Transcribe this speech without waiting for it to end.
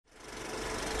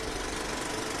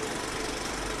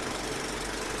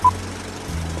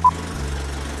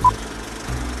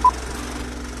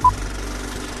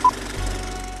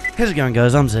How's it going,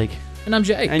 guys? I'm Zeke. And I'm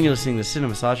Jake. And you're listening to the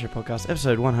Cinema Sideshow podcast,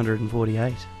 episode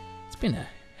 148. It's been a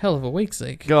hell of a week,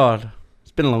 Zeke. God,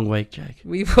 it's been a long week, Jake.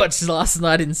 We watched Last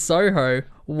Night in Soho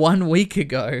 1 week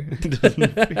ago. It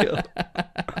doesn't feel...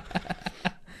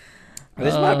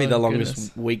 This might be the longest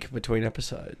goodness. week between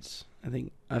episodes I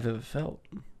think I've ever felt.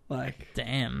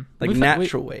 Damn.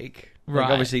 Natural week. Right.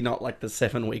 Obviously not like the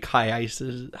 7-week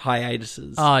hiatuses.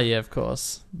 Oh, yeah, of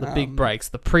course. The big breaks,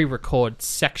 the pre-record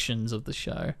sections of the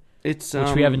show. Which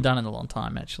we haven't done in a long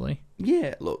time, actually.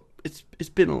 Yeah, look, it's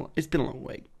been a long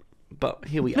week. But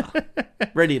here we are.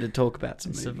 Ready to talk about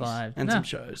some movies Survived. and some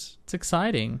shows. It's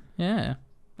exciting. Yeah.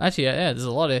 Actually, yeah, there's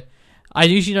a lot of... I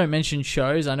usually don't mention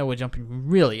shows. I know we're jumping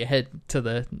really ahead to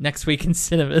the next week in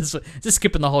cinemas. Just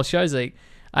skipping the whole show, Zeke.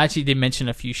 I actually did mention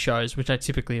a few shows, which I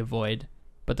typically avoid.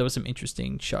 But there were some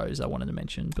interesting shows I wanted to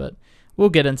mention. But we'll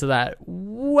get into that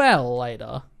well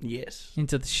later. Yes.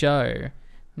 Into the show.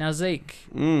 Now, Zeke,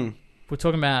 we're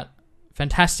talking about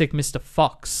Fantastic Mr.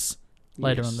 Fox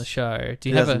later on the show. Do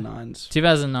you have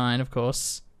 2009, of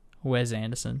course. Wes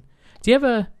Anderson. Do you have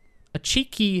a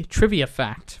cheeky trivia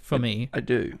fact for me? I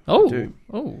do. Oh, I do.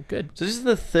 Oh, good. So this is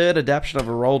the third adaptation of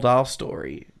a Roald Dahl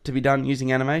story to be done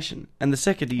using animation, and the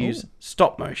second to use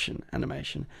stop-motion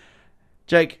animation.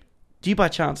 Jake, do you by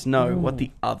chance know what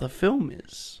the other film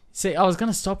is? See, I was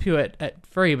going to stop you at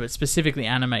 3, but specifically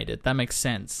animated. That makes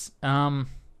sense.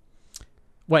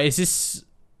 Wait, is this...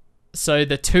 So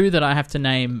the 2 that I have to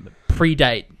name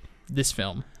predate this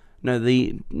film? No,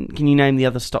 can you name the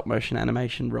other stop-motion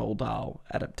animation Roald Dahl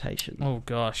adaptation? Oh,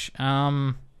 gosh.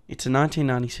 It's a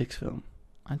 1996 film.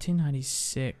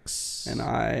 1996. And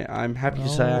I'm happy to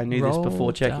say I knew this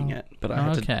before checking it, but I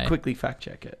had to quickly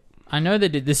fact-check it. I know they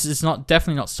did... This is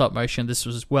definitely not stop-motion. This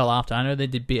was well after. I know they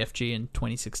did BFG in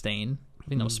 2016. I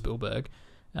think that was Spielberg.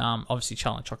 Obviously,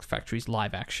 Charlie and the Chocolate Factory's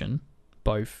live action.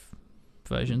 Both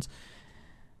versions.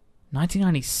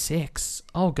 1996.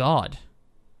 Oh, God.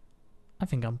 I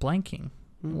think I'm blanking.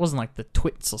 It wasn't like the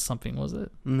Twits or something, was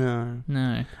it? No.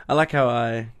 I like how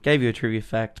I gave you a trivia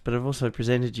fact, but I've also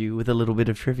presented you with a little bit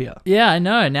of trivia. Yeah, I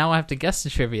know. Now I have to guess the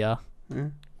trivia. Yeah.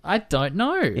 I don't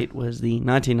know. It was the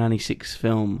 1996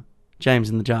 film James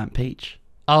and the Giant Peach.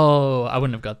 Oh, I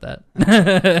wouldn't have got that.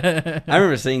 I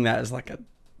remember seeing that as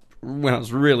when I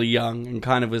was really young and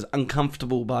kind of was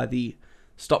uncomfortable by the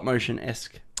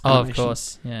stop-motion-esque animation. Of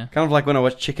course, yeah. Kind of like when I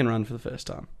watched Chicken Run for the first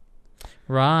time.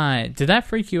 Right. Did that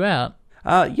freak you out?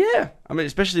 Yeah. I mean,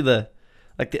 especially the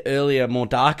earlier, more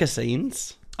darker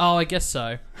scenes. Oh, I guess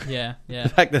so. Yeah. The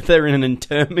fact that they're in an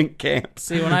internment camp.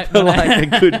 See, when I a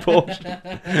good portion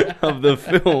of the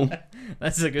film.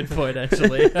 That's a good point,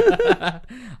 actually.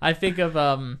 I think of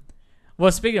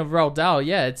well, speaking of Roald Dahl,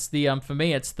 yeah, it's the for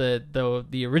me, it's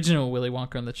the original Willy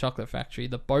Wonka and the Chocolate Factory.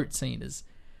 The boat scene is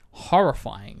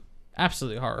horrifying.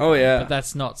 Absolutely horrifying. Oh, yeah. But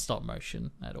that's not stop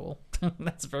motion at all.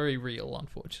 That's very real,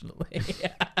 unfortunately.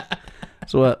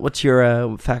 So what's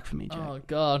your fact for me, Jake? Oh,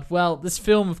 God. Well, this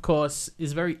film, of course,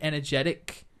 is very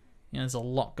energetic. There's a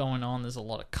lot going on. There's a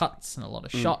lot of cuts and a lot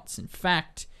of shots. In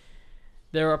fact,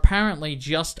 there are apparently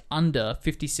just under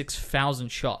 56,000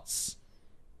 shots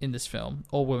in this film,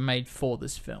 or were made for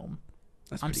this film.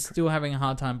 I'm still having a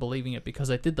hard time believing it because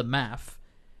I did the math.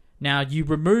 Now,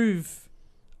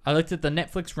 I looked at the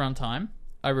Netflix runtime.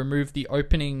 I removed the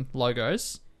opening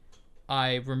logos.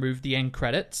 I removed the end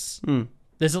credits.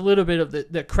 There's a little bit of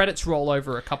the credits roll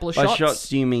over a couple of shots. By shots,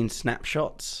 do you mean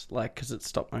snapshots? Because it's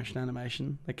stop-motion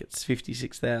animation? It's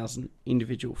 56,000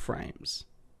 individual frames.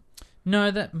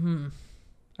 No,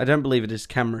 I don't believe it is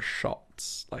camera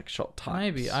shots, shot types.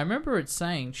 Maybe. I remember it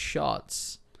saying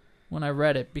shots when I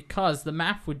read it because the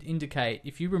math would indicate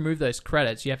if you remove those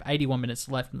credits, you have 81 minutes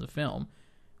left in the film,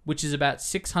 which is about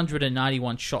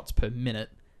 691 shots per minute.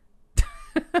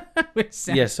 Which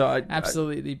sounds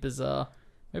absolutely bizarre.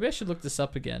 Maybe I should look this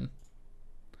up again.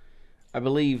 I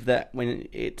believe that when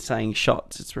it's saying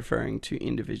shots, it's referring to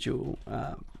individual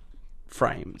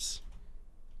frames.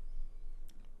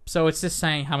 So it's just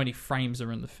saying how many frames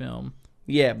are in the film.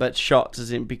 Yeah, but shots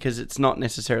is in because it's not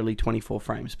necessarily 24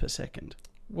 frames per second.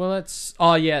 Well, that's...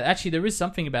 Oh, yeah. Actually, there is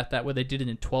something about that where they did it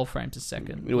in 12 frames a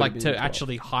second. To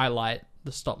actually highlight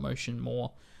the stop motion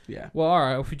more. Yeah. Well, all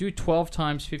right. If we do 12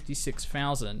 times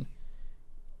 56,000,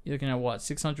 you're looking at what?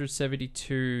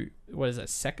 672... What is that?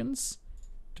 Seconds?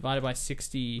 Divided by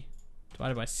 60...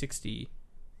 Divided by 60...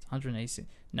 186...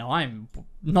 No, I'm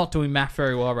not doing math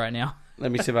very well right now.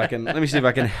 Let me see if I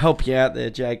can help you out there,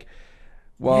 Jake.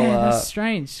 Well, yeah, that's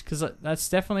strange because that's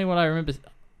definitely what I remember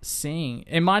seeing.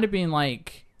 It might have been no,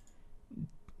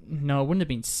 it wouldn't have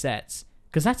been sets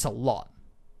because that's a lot.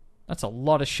 That's a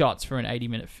lot of shots for an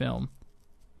 80-minute film.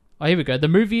 Oh, here we go. The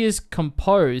movie is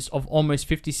composed of almost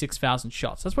 56,000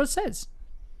 shots. That's what it says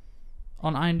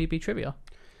on IMDb trivia.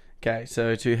 Okay,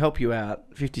 so to help you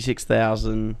out,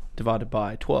 56,000 divided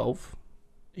by 12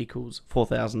 equals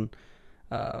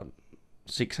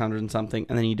 4,600 and something,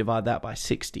 and then you divide that by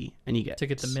 60, and you get... To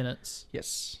get the minutes.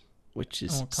 Yes, which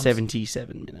is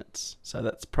 77 minutes. So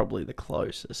that's probably the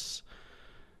closest.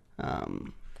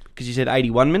 Because you said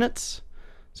 81 minutes.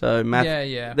 So math...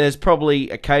 Yeah. There's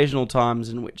probably occasional times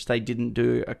in which they didn't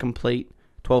do a complete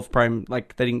 12 frame...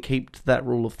 Like, they didn't keep to that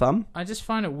rule of thumb. I just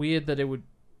find it weird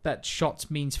that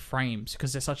shots means frames,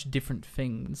 because they're such different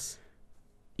things.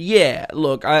 Yeah,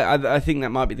 look, I think that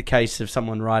might be the case of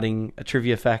someone writing a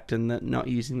trivia fact and not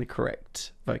using the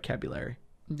correct vocabulary.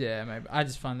 Yeah, maybe. I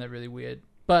just find that really weird.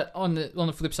 But on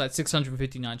the flip side,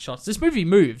 659 shots. This movie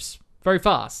moves very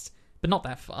fast, but not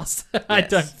that fast. I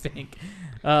don't think.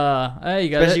 There you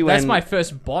go. That's my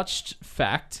first botched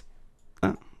fact.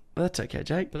 Oh, that's okay,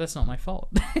 Jake. But that's not my fault.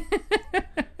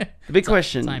 The big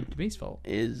question IMDb's fault.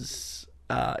 is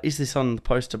this on the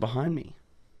poster behind me?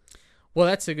 Well,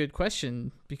 that's a good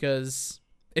question, because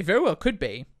it very well could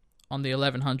be on the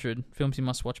 1100 Films You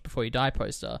Must Watch Before You Die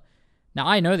poster. Now,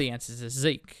 I know the answer to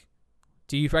Zeke.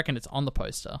 Do you reckon it's on the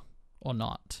poster or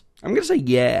not? I'm going to say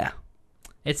yeah.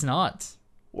 It's not.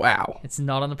 Wow. It's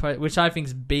not on the poster, which I think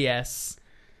is BS.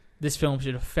 This film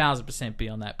should 1,000% be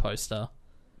on that poster.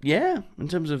 Yeah, in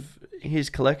terms of his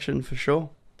collection, for sure.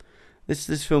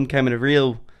 This film came at a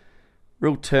real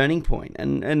turning point,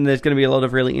 and there's going to be a lot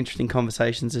of really interesting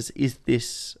conversations. Is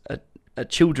this a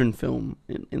children film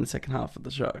in the second half of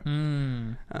the show?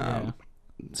 Yeah.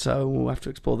 So we'll have to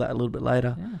explore that a little bit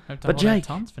later. Yeah, but Jake,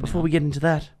 before we get into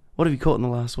that, what have you caught in the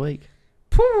last week?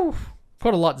 Quite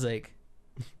a lot, Zeke.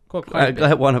 I'm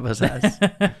glad one of us has.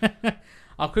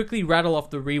 I'll quickly rattle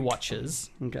off the rewatches.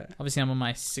 Okay. Obviously, I'm on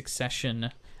my Succession.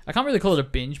 I can't really call it a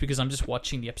binge because I'm just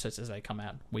watching the episodes as they come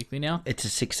out weekly now. It's a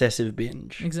successive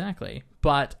binge. Exactly.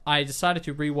 But I decided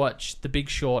to rewatch The Big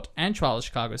Short and Trial of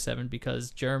Chicago 7 because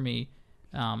Jeremy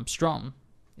Strong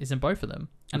is in both of them.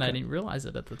 And I didn't realize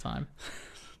it at the time.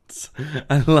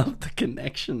 I love the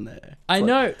connection there. I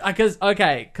know. Because I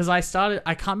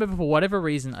can't remember for whatever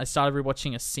reason, I started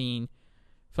rewatching a scene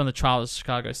from the Trial of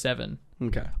Chicago 7.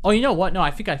 Okay. Oh, you know what? No, I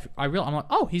think I'm like,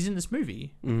 oh, he's in this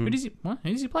movie. Mm-hmm. Who does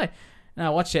he play? And I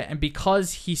watched it, and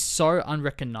because he's so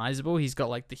unrecognizable, he's got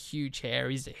like the huge hair,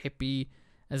 he's a hippie,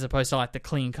 as opposed to like the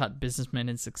clean-cut businessman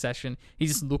in Succession. He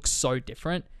just looks so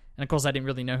different. And of course, I didn't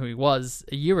really know who he was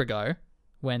a year ago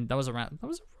when it was around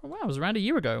a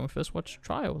year ago when we first watched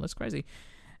Trial. That's crazy.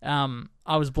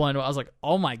 I was blown away. I was like,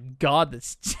 oh my God,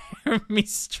 that's Jeremy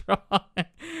Strong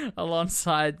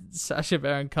alongside Sacha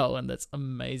Baron Cohen. That's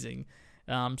amazing.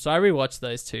 So I rewatched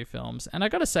those two films, and I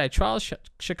gotta say, Trial of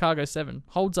Chicago 7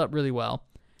 holds up really well.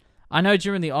 I know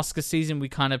during the Oscar season we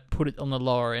kind of put it on the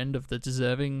lower end of the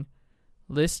deserving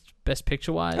list, Best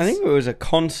Picture-wise. I think it was a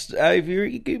constant.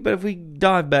 But if we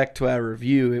dive back to our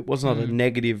review, it was not a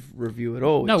negative review at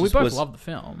all. No, we both loved the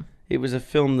film. It was a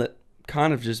film that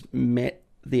kind of just met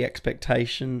the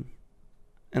expectation,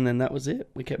 and then that was it.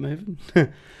 We kept moving.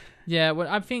 Yeah, well,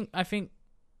 I think.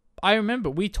 I remember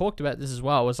we talked about this as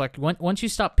well. It was like once you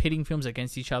start pitting films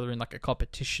against each other in like a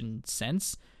competition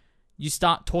sense, you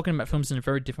start talking about films in a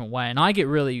very different way. And I get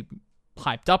really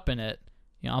hyped up in it.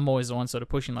 You know, I'm always the one sort of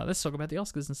pushing like, let's talk about the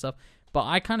Oscars and stuff. But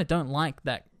I kind of don't like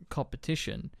that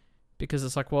competition because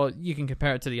it's like, well, you can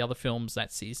compare it to the other films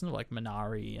that season, like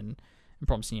Minari and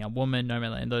Promising Young Woman,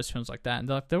 Nomadland, and those films like that. And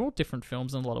they're all different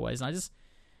films in a lot of ways. And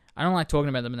I don't like talking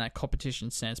about them in that competition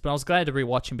sense. But I was glad to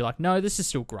rewatch and be like, no, this is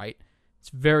still great. It's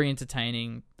very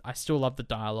entertaining. I still love the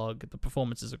dialogue. The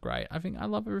performances are great. I think I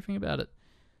love everything about it.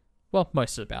 Well,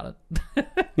 most about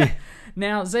it.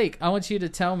 Now, Zeke, I want you to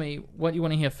tell me what you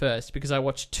want to hear first, because I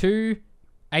watched 2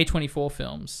 A24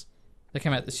 films that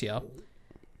came out this year.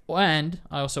 And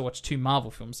I also watched 2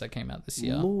 Marvel films that came out this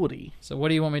year. Lordy. So what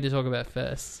do you want me to talk about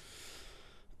first?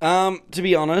 To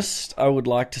be honest, I would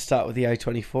like to start with the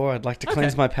A24. I'd like to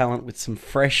cleanse my palate with some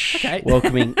fresh,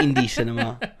 welcoming indie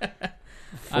cinema.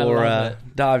 For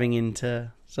diving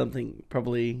into something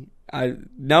probably...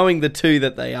 knowing the 2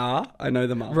 that they are, I know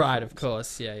them all. Right, of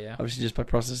course. Yeah. Obviously just by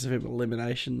process of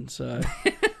elimination, so...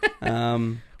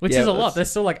 Which is a lot. There's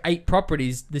still like 8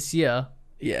 properties this year of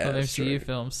true. MCU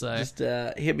films, so... Just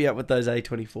hit me up with those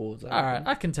A24s. Alright,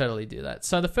 I can totally do that.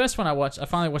 So the first one I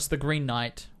finally watched The Green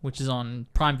Knight, which is on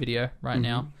Prime Video right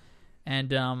now.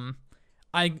 And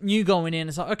I knew going in,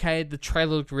 it's like, okay, the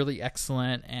trailer looked really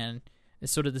excellent, and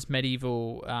it's sort of this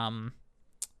medieval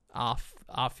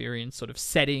Arthurian sort of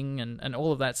setting and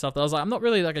all of that stuff. I was like, I'm not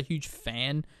really like a huge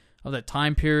fan of that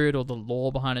time period or the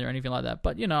lore behind it or anything like that.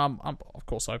 But, you know, I'm of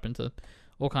course open to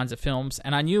all kinds of films.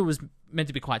 And I knew it was meant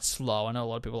to be quite slow. I know a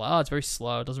lot of people are like, oh, it's very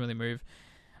slow. It doesn't really move.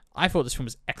 I thought this film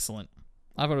was excellent.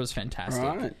 I thought it was fantastic.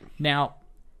 Right. Now,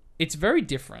 it's very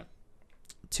different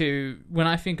to when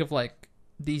I think of like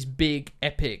these big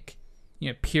epic, you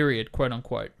know, period quote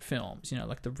unquote films, you know,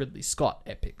 like the Ridley Scott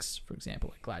epics, for example,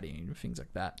 like Gladiator and things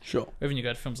like that. Sure. Or even you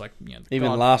go to films like, you know,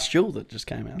 even Last Duel that just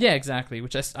came out. Yeah, exactly,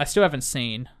 which I still haven't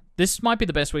seen. This might be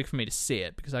the best week for me to see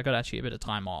it because I got actually a bit of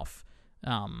time off.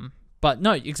 But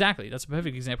no, exactly, that's a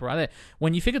perfect example right there.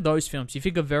 When you think of those films, you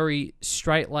think of very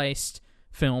straight-laced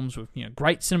films with, you know,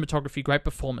 great cinematography, great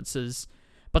performances,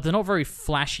 but they're not very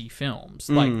flashy films.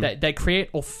 Like they create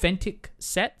authentic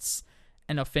sets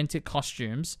and authentic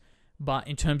costumes, but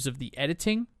in terms of the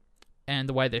editing and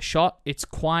the way they're shot, it's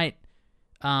quite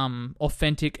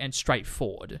authentic and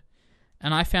straightforward.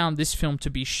 And I found this film to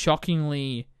be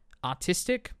shockingly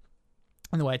artistic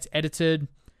in the way it's edited,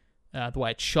 the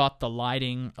way it's shot, the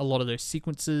lighting, a lot of those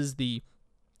sequences, the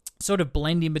sort of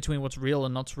blending between what's real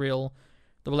and not real,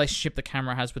 the relationship the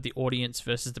camera has with the audience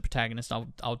versus the protagonist.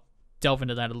 I'll delve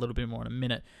into that a little bit more in a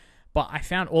minute. But I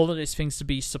found all of those things to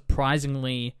be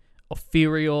surprisingly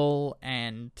ethereal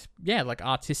and, yeah, like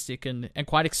artistic and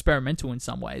quite experimental in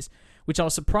some ways, which I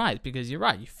was surprised because you're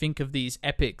right. You think of these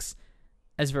epics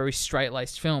as very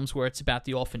straight-laced films where it's about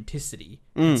the authenticity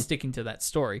and sticking to that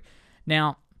story.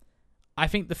 Now, I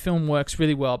think the film works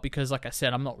really well because, like I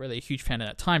said, I'm not really a huge fan of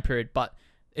that time period, but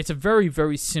it's a very,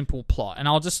 very simple plot. And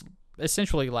I'll just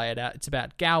essentially lay it out. It's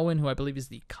about Gawain, who I believe is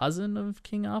the cousin of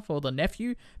King Arthur, or the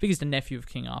nephew. I think he's the nephew of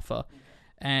King Arthur.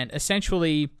 And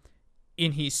essentially,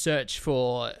 in his search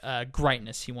for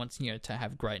greatness, he wants, you know, to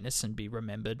have greatness and be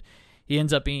remembered. He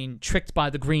ends up being tricked by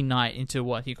the Green Knight into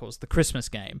what he calls the Christmas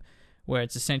game, where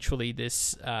it's essentially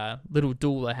this little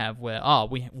duel they have where,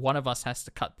 one of us has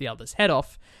to cut the other's head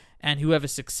off, and whoever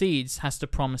succeeds has to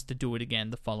promise to do it again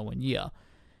the following year.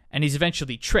 And he's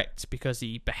eventually tricked because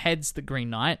he beheads the Green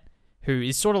Knight, who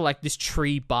is sort of like this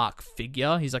tree bark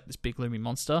figure. He's like this big looming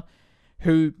monster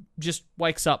who just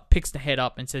wakes up, picks the head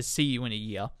up, and says, "See you in a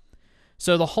year."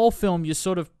 So the whole film, you're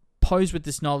sort of posed with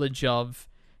this knowledge of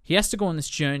he has to go on this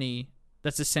journey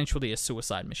that's essentially a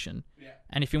suicide mission. Yeah.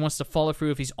 And if he wants to follow through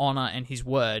with his honor and his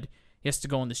word, he has to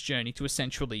go on this journey to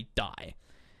essentially die.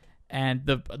 And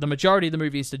the majority of the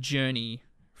movie is the journey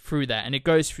through that. And it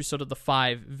goes through sort of the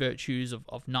 5 virtues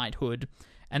of knighthood.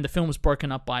 And the film is broken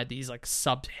up by these like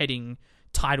subheading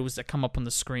titles that come up on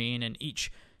the screen. And each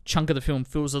chunk of the film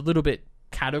feels a little bit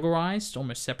categorized,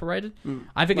 almost separated.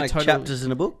 I think like chapters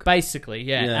in a book? Basically,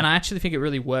 yeah. And I actually think it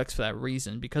really works for that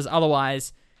reason. Because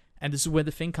otherwise, and this is where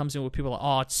the thing comes in where people are like,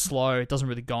 oh, it's slow, it doesn't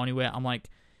really go anywhere. I'm like,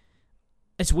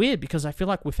 it's weird because I feel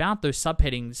like without those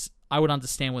subheadings, I would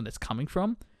understand where that's coming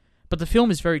from. But the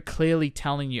film is very clearly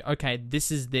telling you, okay,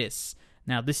 this is this.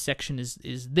 Now, this section is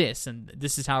this, and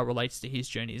this is how it relates to his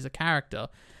journey as a character.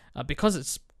 Because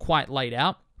it's quite laid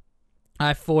out,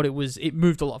 I thought it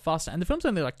moved a lot faster. And the film's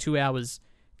only like 2 hours,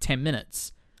 10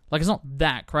 minutes. Like, it's not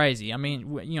that crazy. I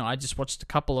mean, you know, I just watched a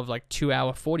couple of like 2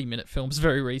 hour, 40-minute films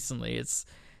very recently.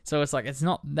 So it's like, it's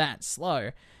not that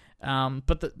slow.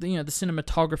 But the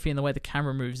cinematography and the way the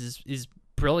camera moves is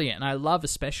brilliant. And I love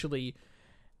especially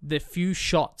the few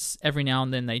shots every now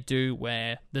and then they do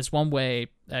where there's one where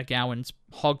Gawain's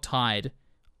hogtied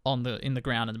in the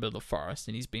ground in the middle of the forest,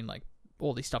 and he's been like,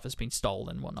 all this stuff has been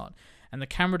stolen and whatnot. And the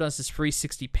camera does this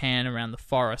 360 pan around the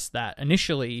forest that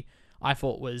initially I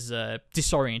thought was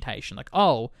disorientation. Like,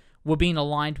 oh, we're being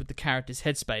aligned with the character's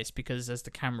headspace because as the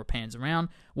camera pans around,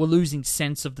 we're losing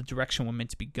sense of the direction we're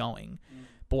meant to be going.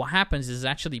 But what happens is it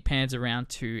actually pans around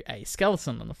to a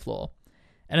skeleton on the floor.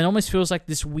 And it almost feels like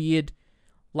this weird,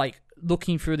 like,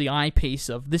 looking through the eyepiece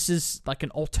of this is like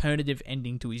an alternative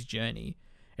ending to his journey.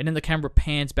 And then the camera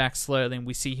pans back slowly and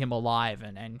we see him alive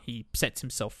and he sets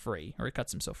himself free, or he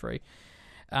cuts himself free.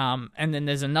 And then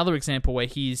there's another example where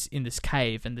he's in this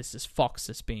cave and there's this fox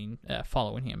that's been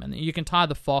following him. And you can tie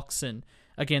the fox and,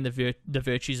 again, the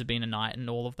virtues of being a knight and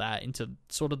all of that into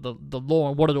sort of the lore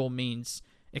and what it all means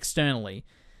externally.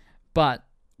 But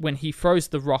when he throws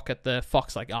the rock at the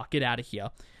fox, like, oh, get out of here,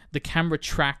 the camera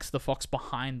tracks the fox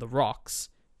behind the rocks.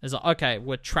 It's like, okay,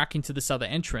 we're tracking to this other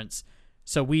entrance,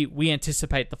 so we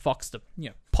anticipate the fox to, you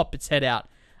know, pop its head out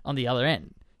on the other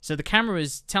end. So the camera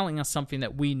is telling us something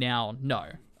that we now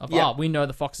know. We know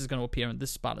the fox is going to appear on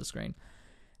this part of the screen.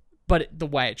 But the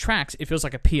way it tracks, it feels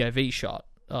like a POV shot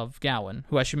of Gawain,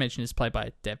 who I should mention is played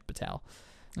by Dev Patel.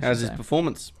 How's his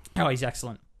performance? Oh, he's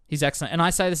excellent. He's excellent. And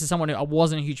I say this as someone who I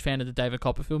wasn't a huge fan of the David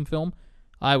Copperfield film.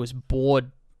 I was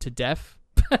bored to death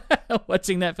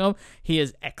watching that film. He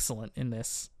is excellent in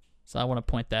this. So I want to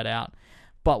point that out.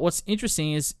 But what's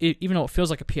interesting is, even though it feels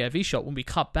like a POV shot, when we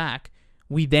cut back,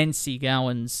 we then see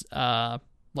Gowan's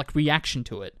reaction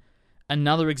to it.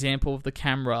 Another example of the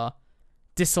camera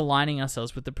disaligning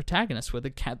ourselves with the protagonist, where the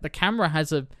camera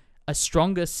has a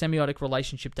stronger semiotic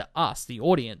relationship to us, the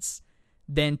audience,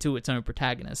 than to its own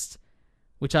protagonist,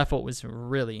 which I thought was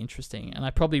really interesting. And I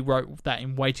probably wrote that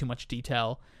in way too much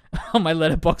detail on my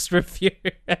Letterboxd review,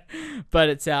 but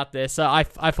it's out there. So I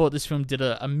thought this film did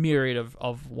a myriad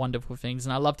of wonderful things,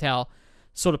 and I loved how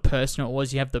sort of personal it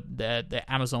was. You have the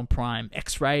Amazon Prime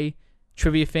X-ray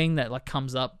trivia thing that like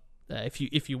comes up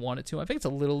if you wanted to. I think it's a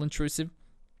little intrusive,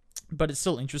 but it's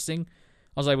still interesting.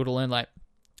 I was able to learn like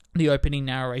the opening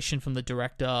narration from the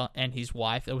director and his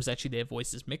wife. It was actually their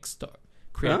voices mixed to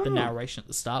create the narration at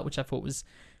the start, which I thought was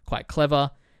quite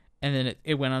clever. And then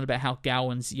it went on about how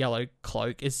Gowan's yellow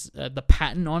cloak is the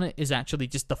pattern on it is actually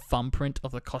just the thumbprint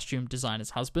of the costume designer's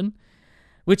husband.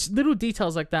 Which little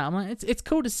details like that, I'm like, it's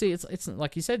cool to see. It's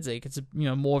like you said, Zeke. It's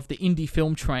more of the indie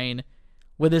film train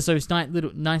where there's those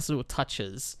nice little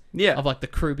touches of like the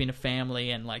crew being a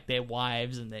family and like their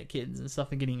wives and their kids and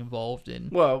stuff and getting involved in.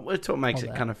 Well, it's what makes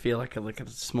it kind of feel like a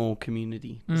small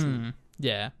community. Isn't it?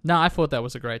 Yeah. No, I thought that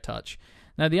was a great touch.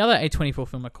 Now the other A24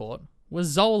 film I caught was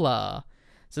Zola.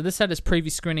 So this had its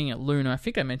preview screening at Luna. I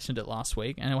think I mentioned it last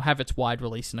week, and it'll have its wide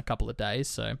release in a couple of days.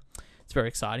 So it's very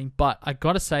exciting. But I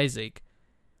gotta say, Zeke,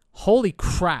 holy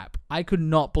crap, I could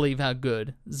not believe how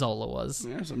good Zola was.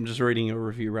 Yes, I'm just reading a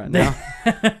review right now.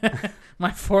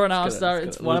 My 4.5 star.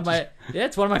 It's one of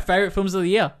my favorite films of the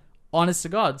year. Honest to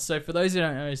God. So for those who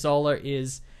don't know, Zola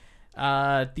is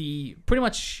the pretty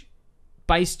much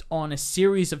based on a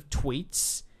series of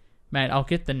tweets. Mate, I'll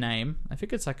get the name. I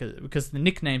think it's because the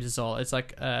nickname's Zola. It's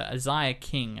like Isaiah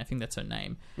King, I think that's her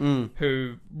name,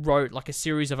 who wrote like a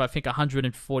series of, I think,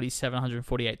 147,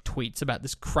 148 tweets about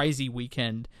this crazy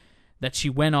weekend that she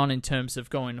went on in terms of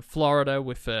going to Florida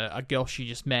with a girl she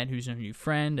just met who's her new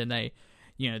friend, and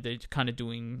they're kind of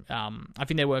doing, I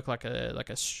think they work like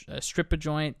a stripper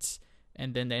joint,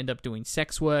 and then they end up doing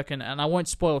sex work, and I won't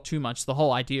spoil too much. The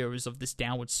whole idea is of this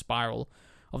downward spiral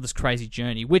of this crazy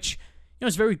journey, which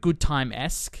it's very Good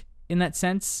Time-esque in that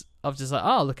sense of just like,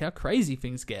 oh, look how crazy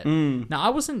things get.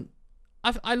 Now,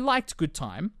 I liked Good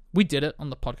Time. We did it on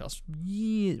the podcast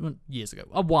years ago,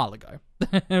 a while ago.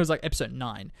 It was like episode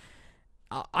 9.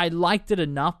 I liked it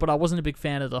enough, but I wasn't a big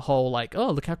fan of the whole like, oh,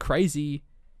 look how crazy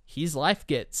his life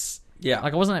gets. Yeah.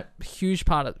 Like I wasn't a huge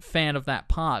fan of that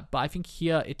part, but I think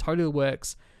here it totally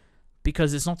works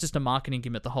because it's not just a marketing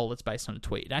gimmick, the whole it's based on a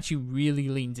tweet. It actually really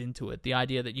leans into it. The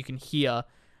idea that you can hear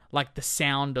like the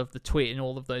sound of the tweet and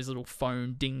all of those little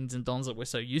phone dings and dons that we're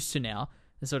so used to now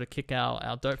and sort of kick our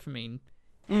dopamine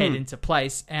head into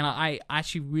place. And I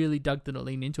actually really dug that it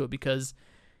leaned into it because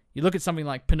you look at something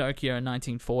like Pinocchio in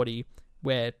 1940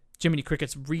 where Jiminy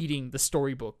Cricket's reading the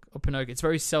storybook of Pinocchio. It's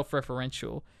very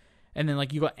self-referential. And then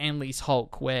like you got Ang Lee's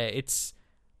Hulk where it's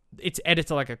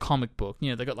edited like a comic book.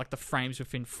 They got like the frames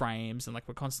within frames and like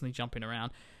we're constantly jumping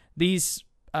around. These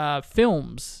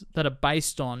films that are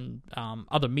based on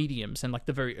other mediums and like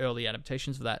the very early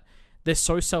adaptations of that, they're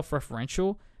so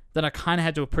self-referential that I kind of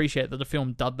had to appreciate that the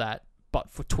film did that, but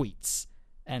for tweets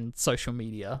and social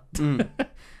media,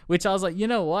 which I was like, you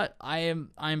know what,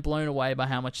 I'm blown away by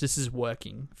how much this is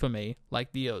working for me.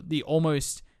 Like the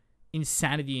almost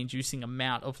insanity-inducing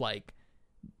amount of like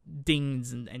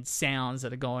dings and sounds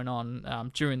that are going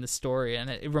on during the story, and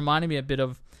it reminded me a bit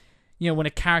of. When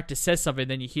a character says something,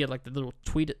 then you hear like the little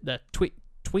tweet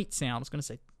sound. I was going to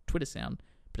say Twitter sound,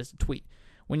 but it's a tweet.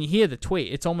 When you hear the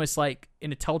tweet, it's almost like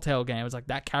in a Telltale game. It's like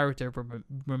that character,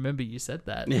 remember you said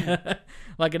that. Yeah.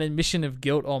 Like an admission of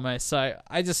guilt almost. So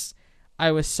I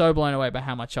was so blown away by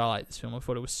how much I liked this film. I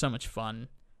thought it was so much fun,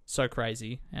 so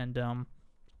crazy. And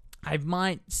I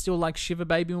might still like Shiver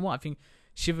Baby more. I think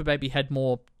Shiver Baby had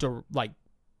more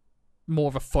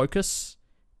of a focus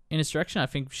in its direction. I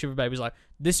think Shiver Baby was like,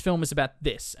 this film is about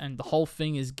this, and the whole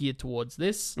thing is geared towards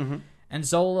this. Mm-hmm. And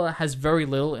Zola has very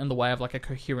little in the way of like a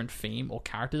coherent theme or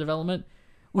character development,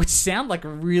 which sound like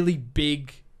really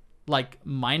big like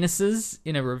minuses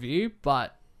in a review,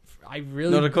 but I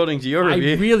really... Not according to your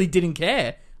review. I really didn't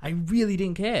care. I really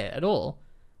didn't care at all.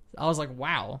 I was like,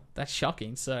 wow, that's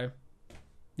shocking. So,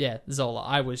 yeah, Zola.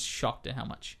 I was shocked at how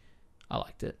much I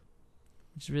liked it,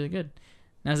 which is really good.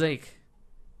 Now, Zeke,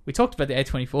 we talked about the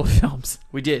A24 films.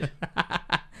 We did.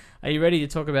 Are you ready to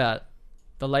talk about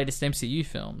the latest MCU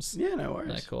films? Yeah, no worries.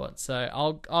 That I caught. So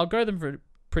I'll go them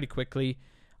pretty quickly.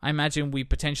 I imagine we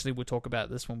potentially will talk about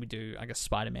this when we do, I guess,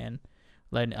 Spider-Man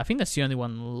later. I think that's the only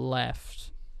one left.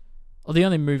 Or the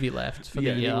only movie left for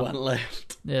the year. Only one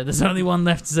left. Yeah, there's only one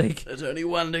left, Zeke. There's only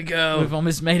one to go. We've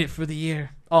almost made it for the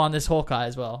year. Oh, and there's Hawkeye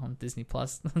as well on Disney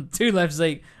Plus. 2 left,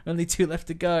 Zeke. Only 2 left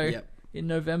to go in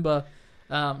November.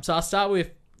 So I'll start with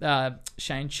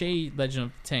Shang-Chi, Legend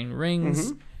of the Ten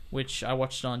Rings, which I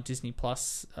watched on Disney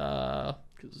Plus.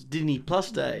 Disney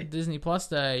Plus Day. Disney Plus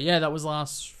Day. Yeah, that was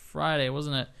last Friday,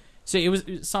 wasn't it? So it was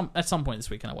at some point this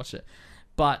weekend I watched it.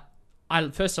 But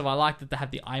first of all, I like that they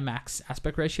have the IMAX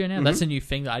aspect ratio now. That's a new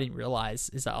thing that I didn't realize,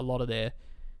 is that a lot of their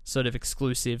sort of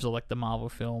exclusives, or like the Marvel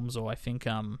films, or I think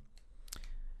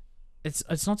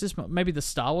it's not just maybe the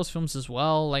Star Wars films as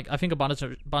well. Like I think a bunch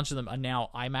of them are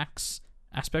now IMAX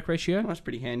aspect ratio. Oh, that's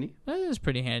pretty handy. It is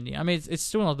pretty handy. I mean, it's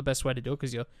still not the best way to do it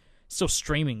because you're still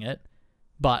streaming it,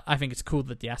 but I think it's cool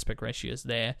that the aspect ratio is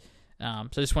there. So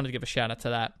I just wanted to give a shout out to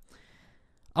that.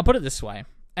 I'll put it this way.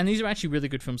 And these are actually really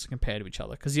good films to compare to each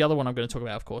other, because the other one I'm going to talk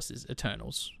about, of course, is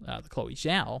Eternals, the Chloe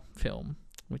Zhao film,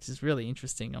 which is really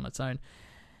interesting on its own.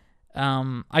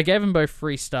 I gave them both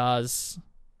 3 stars.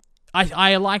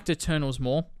 I liked Eternals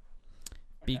more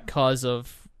because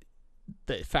of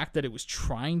the fact that it was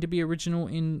trying to be original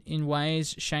in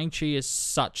ways. Shang-Chi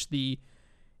is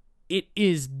it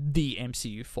is the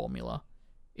MCU formula.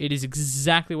 It is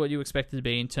exactly what you expect it to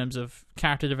be in terms of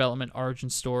character development, origin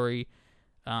story,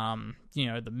 the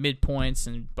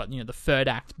midpoints, but the third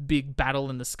act, big battle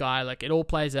in the sky, like it all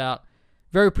plays out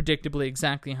very predictably,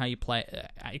 exactly how you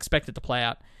expect it to play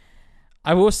out.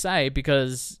 I will say,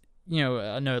 because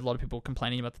I know a lot of people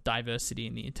complaining about the diversity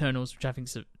in the Eternals, which I think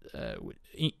is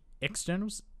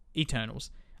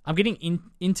Eternals. I'm getting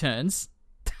interns.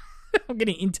 I'm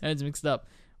getting interns mixed up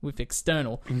with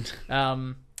external.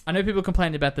 I know people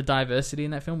complaining about the diversity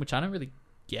in that film, which I don't really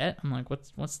get. I'm like,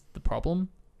 what's the problem?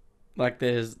 Like,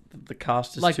 the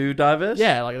cast is too diverse?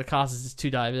 Yeah, like the cast is just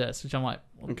too diverse, which I'm like,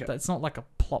 that's not like a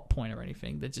plot point or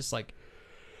anything. They're just like,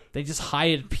 they just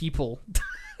hired people.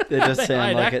 They just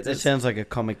sound like it sounds like a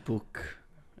comic book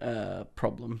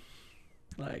problem.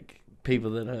 Like,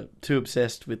 people that are too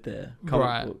obsessed with their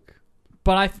comic book.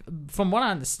 But from what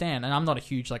I understand, and I'm not a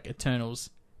huge like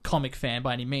Eternals comic fan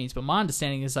by any means, but my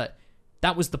understanding is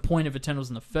that was the point of Eternals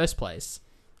in the first place,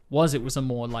 it was a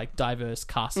more like diverse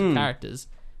cast of characters.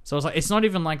 So it's like, it's not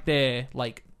even like they're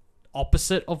like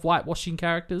opposite of whitewashing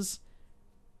characters.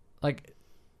 Like,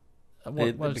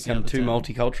 they become too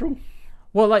multicultural.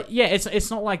 Well, like, yeah, it's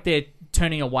not like they're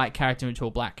turning a white character into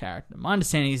a black character. My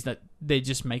understanding is that they're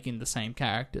just making the same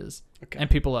characters, and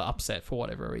people are upset for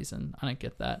whatever reason. I don't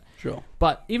get that. Sure.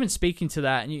 But even speaking to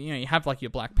that, and you have like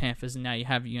your Black Panthers, and now you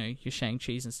have your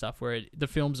Shang-Chi's and stuff, where the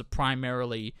films are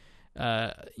primarily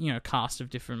cast of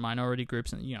different minority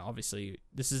groups, and obviously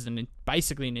this is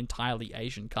basically an entirely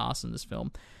Asian cast in this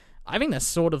film. I think that's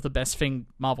sort of the best thing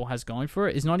Marvel has going for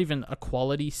it. Is not even a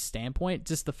quality standpoint,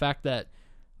 just the fact that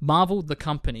Marvel, the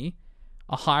company,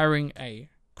 are hiring a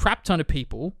crap ton of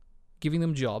people, giving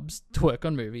them jobs to work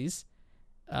on movies.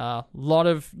 A lot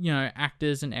of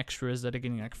actors and extras that are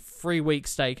getting like 3-week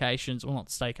staycations, or not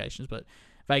staycations, but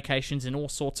vacations in all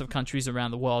sorts of countries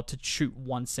around the world to shoot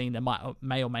one scene they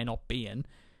may or may not be in.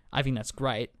 I think that's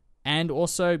great. And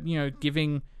also,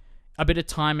 giving a bit of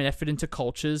time and effort into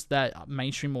cultures that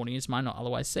mainstream audience might not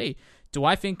otherwise see. Do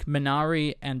I think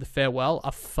Minari and The Farewell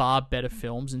are far better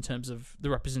films in terms of the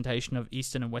representation of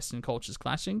Eastern and Western cultures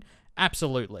clashing?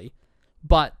 Absolutely.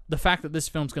 But the fact that this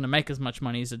film's going to make as much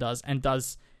money as it does, and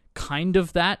does kind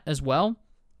of that as well,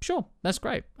 sure, that's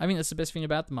great. I think that's the best thing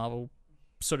about the Marvel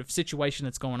sort of situation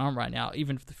that's going on right now,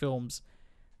 even if the films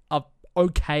are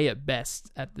okay at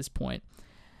best at this point.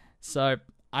 So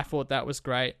I thought that was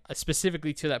great.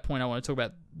 Specifically to that point, I want to talk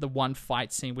about the one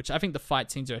fight scene, which I think the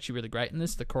fight scenes are actually really great in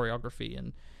this, the choreography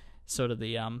and sort of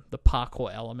the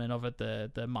parkour element of it,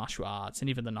 the martial arts, and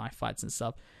even the knife fights and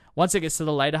stuff. Once it gets to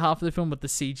the later half of the film with the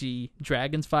CG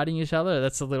dragons fighting each other,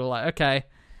 that's a little like, okay,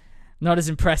 not as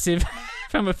impressive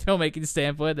from a filmmaking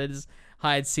standpoint. They just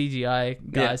hired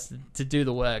CGI guys to do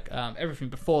the work. Everything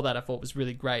before that I thought was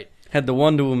really great. Had the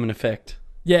Wonder Woman effect.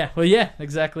 Yeah, well, yeah,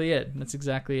 exactly it. That's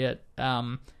exactly it.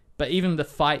 But even the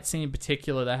fight scene in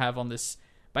particular they have on this,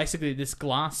 basically this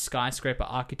glass skyscraper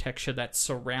architecture that's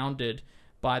surrounded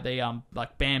by the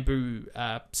like bamboo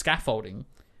scaffolding,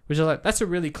 which is like, that's a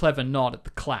really clever nod at the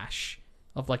clash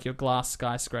of like your glass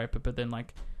skyscraper, but then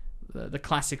like the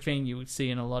classic thing you would see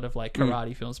in a lot of like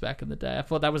karate films back in the day. I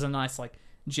thought that was a nice like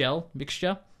gel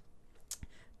mixture.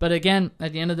 But again,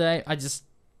 at the end of the day,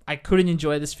 I couldn't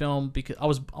enjoy this film because I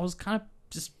was kind of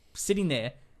just sitting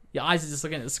there. Your eyes are just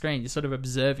looking at the screen. You're sort of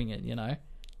observing it,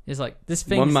 It's like, this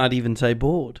thing... One might even say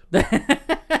bored.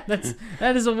 That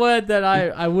is a word that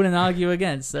I wouldn't argue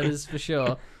against. That is for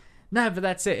sure. No, but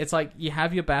that's it. It's like you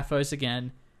have your Bathos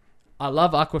again. I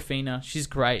love Awkwafina. She's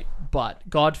great. But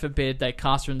God forbid they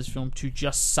cast her in this film to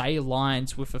just say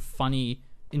lines with a funny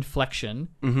inflection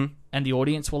and the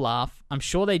audience will laugh. I'm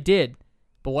sure they did.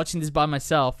 But watching this by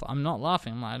myself, I'm not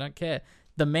laughing. I'm like, I don't care.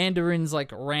 The Mandarin's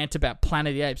like rant about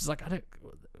Planet of the Apes. It's like,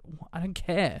 I don't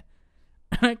care.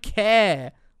 I don't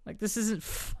care. Like, this isn't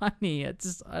funny.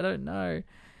 I don't know.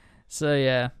 So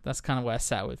yeah, that's kind of where I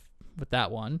sat with that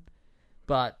one.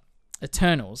 But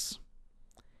Eternals.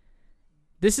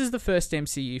 This is the first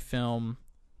MCU film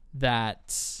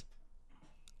that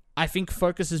I think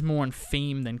focuses more on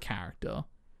theme than character,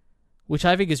 which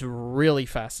I think is really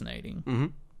fascinating. Mm-hmm.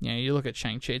 You know, you look at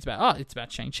Shang-Chi, it's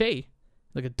about Shang-Chi.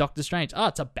 Look at Doctor Strange.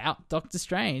 It's about Doctor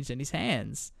Strange and his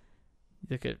hands.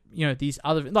 Look at, these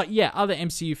other other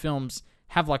MCU films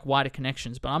have like wider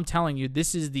connections, but I'm telling you,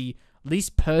 this is the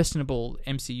least personable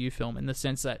MCU film in the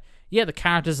sense that, the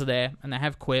characters are there and they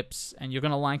have quips and you're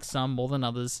going to like some more than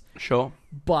others. Sure.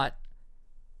 But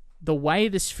the way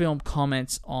this film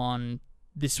comments on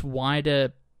this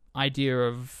wider idea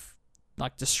of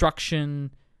like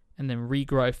destruction and then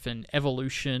regrowth and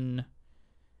evolution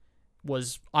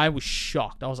I was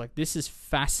shocked. I was like, this is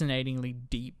fascinatingly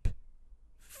deep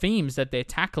themes that they're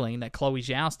tackling, that Chloe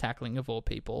Zhao's tackling of all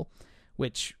people,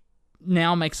 which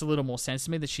now makes a little more sense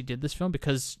to me that she did this film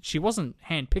because she wasn't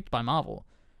handpicked by Marvel.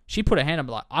 She put her hand up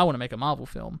like, I want to make a Marvel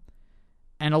film.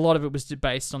 And a lot of it was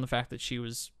based on the fact that she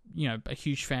was, a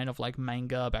huge fan of like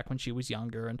manga back when she was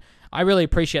younger. And I really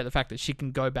appreciate the fact that she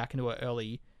can go back into her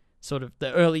early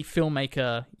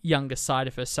filmmaker, younger side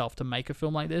of herself to make a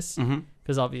film like this.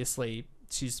 Because obviously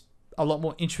she's a lot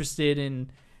more interested in,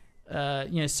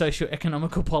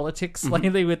 socio-economical politics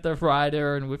lately with The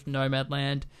Rider and with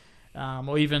Nomadland.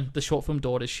 Or even the short film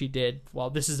Daughters she did. Well,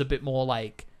 this is a bit more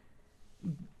like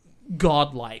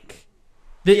godlike.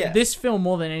 This film,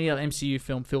 more than any other MCU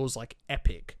film, feels like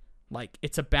epic. Like,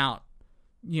 it's about,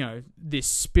 this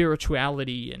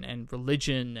spirituality and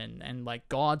religion and like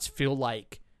gods feel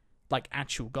like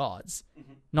actual gods.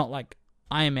 Not like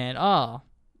Iron Man.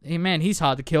 Hey man, he's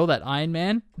hard to kill, that Iron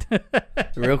Man.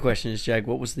 The real question is, Jag,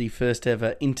 what was the first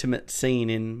ever intimate scene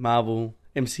in Marvel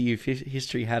MCU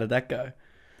history? How did that go?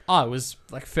 It was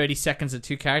like 30 seconds of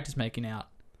two characters making out.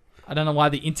 I don't know why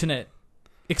the internet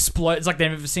explodes. It's like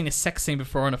they've never seen a sex scene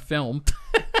before in a film.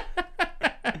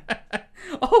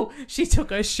 She took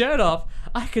her shirt off.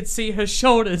 I could see her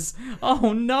shoulders.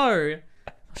 Oh no.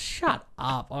 Shut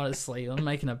up, honestly. I'm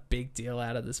making a big deal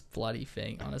out of this bloody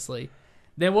thing, honestly.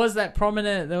 There was that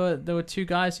prominent... There were two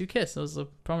guys who kissed. There was a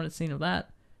prominent scene of that.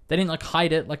 They didn't like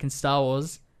hide it like in Star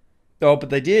Wars. Oh, but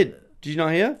they did. Did you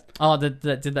not hear? Oh, did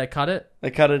they cut it?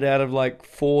 They cut it out of like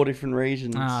 4 different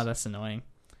regions. That's annoying.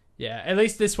 Yeah, at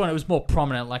least this one, it was more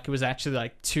prominent. Like, it was actually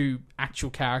like two actual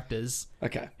characters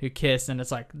who kissed, and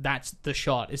it's like, that's the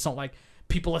shot. It's not like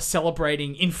people are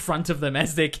celebrating in front of them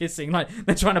as they're kissing. Like,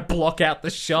 they're trying to block out the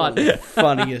shot. One of the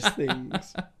funniest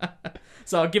things.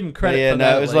 So I'll give them credit for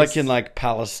that. It was like in like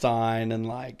Palestine and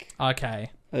like... Okay.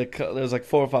 There was like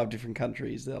 4 or 5 different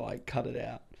countries that like cut it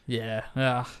out. Yeah.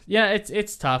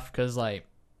 It's tough because like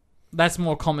that's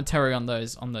more commentary on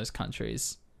those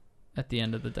countries at the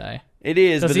end of the day. It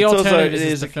is, but the it's alternative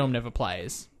also... is the film never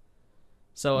plays.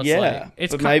 So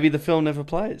it's maybe the film never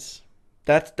plays.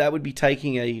 That would be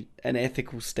taking an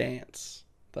ethical stance.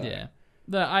 Though. Yeah.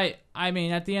 I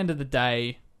mean, at the end of the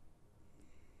day,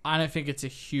 I don't think it's a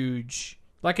huge...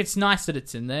 Like, it's nice that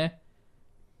it's in there,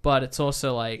 but it's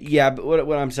also like... Yeah, but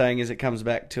what I'm saying is it comes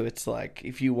back to, it's like,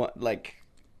 if you want, like...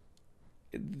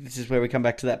 This is where we come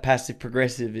back to that passive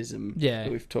progressivism that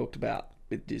we've talked about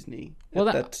with Disney. Well,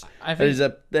 that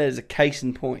is a case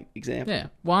in point example. Yeah.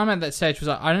 Well, I'm at that stage because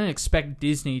I don't expect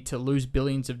Disney to lose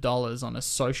billions of dollars on a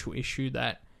social issue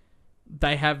that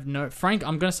they have no... Frank,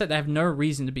 I'm going to say they have no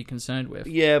reason to be concerned with.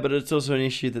 Yeah, but it's also an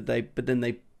issue that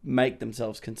they make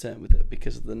themselves concerned with it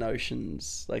because of the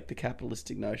notions, like the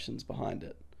capitalistic notions behind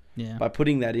it. Yeah. By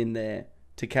putting that in there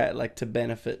to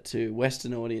benefit to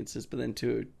Western audiences, but then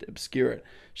to obscure it,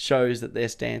 shows that their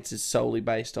stance is solely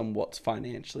based on what's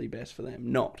financially best for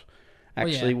them, not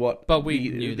actually what... But we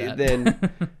knew that. Then,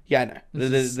 yeah, I know.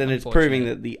 Then it's proving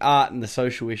that the art and the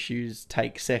social issues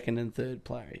take second and third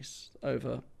place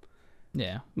over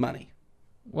money.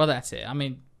 Well, that's it. I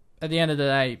mean, at the end of the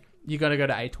day, you got to go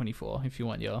to A24 if you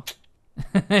want your...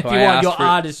 if you want your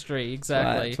artistry,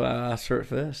 exactly. That's why I asked for it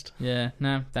first. Yeah,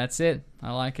 no, that's it.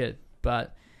 I like it.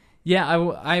 But yeah,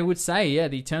 I would say,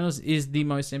 The Eternals is the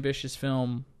most ambitious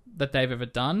film that they've ever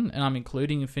done, and I'm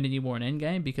including Infinity War and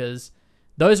Endgame because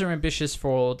those are ambitious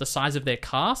for the size of their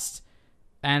cast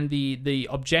and the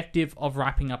objective of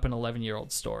wrapping up an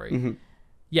 11-year-old story. Mm-hmm.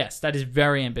 yes, that is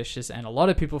very ambitious, and a lot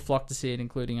of people flock to see it,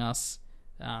 including us.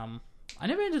 I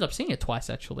never ended up seeing it twice,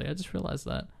 actually. I just realised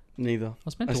that. Neither.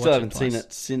 I still haven't seen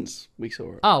it since we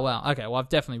saw it. Oh, wow. Okay, well, I've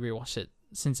definitely rewatched it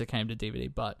since it came to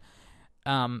DVD, but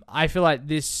I feel like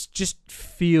this just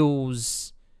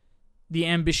feels... The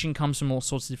ambition comes from all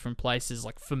sorts of different places,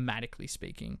 like thematically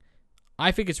speaking.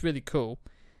 I think it's really cool.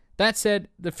 That said,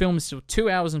 the film is still 2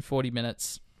 hours and 40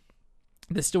 minutes.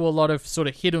 There's still a lot of sort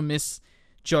of hit or miss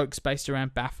jokes based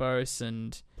around Bathos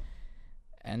and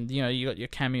you know, you got your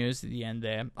cameos at the end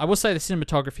there. I will say the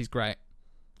cinematography is great.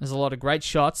 There's a lot of great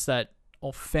shots that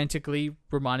authentically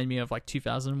reminded me of like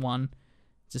 2001.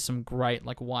 Just some great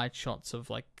like wide shots of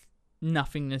like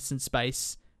nothingness in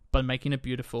space, but making it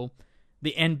beautiful.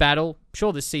 The end battle,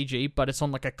 sure there's CG, but it's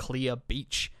on like a clear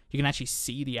beach. You can actually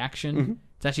see the action. Mm-hmm.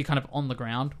 It's actually kind of on the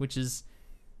ground, which is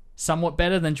somewhat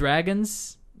better than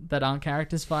dragons that aren't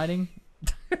characters fighting.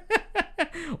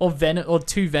 or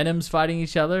two Venoms fighting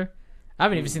each other. I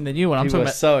haven't even seen the new one. I'm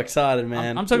so excited,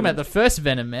 man. I'm talking about the first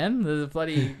Venom, man.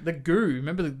 The goo.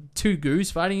 Remember the two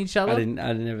goos fighting each other? I didn't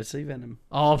ever see Venom.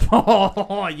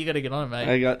 Oh, you got to get on it, mate.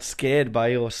 I got scared by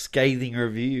your scathing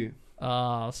review.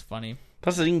 Oh, it's funny.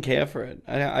 Plus, I didn't care for it.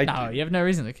 No, you have no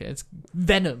reason to care. It's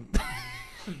Venom.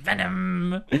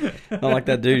 Venom. Not like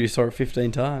that dude who saw it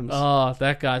 15 times. Oh,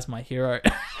 that guy's my hero.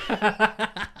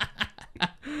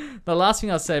 The last thing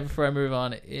I'll say before I move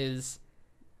on is...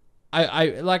 I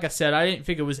like I said, I didn't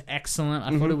think it was excellent.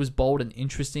 I thought it was bold and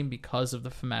interesting because of the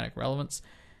thematic relevance.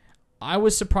 I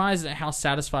was surprised at how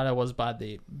satisfied I was by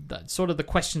the sort of the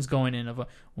questions going in of,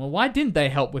 well, why didn't they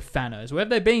help with Thanos? Where have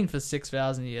they been for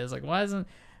 6,000 years? Like, why isn't...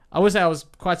 I would say I was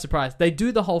quite surprised. They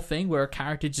do the whole thing where a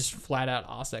character just flat out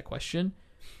asks that question,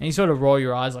 and you sort of roll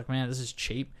your eyes like, man, this is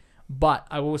cheap. But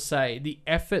I will say the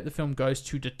effort the film goes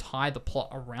to tie the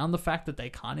plot around the fact that they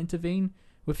can't intervene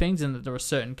with things, and that there are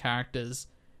certain characters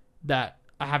that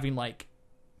are having like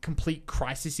complete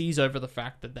crises over the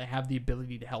fact that they have the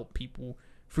ability to help people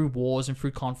through wars and through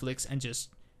conflicts and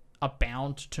just are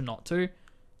bound to not to.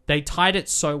 They tied it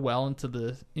so well into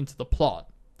the plot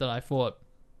that I thought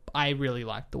I really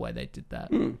liked the way they did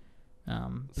that.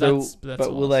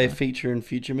 But will they feature in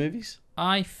future movies?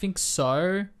 I think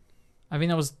so.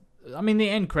 The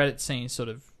end credit scene sort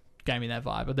of gave me that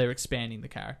vibe, but they're expanding the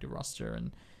character roster,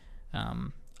 and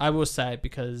I will say it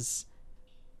because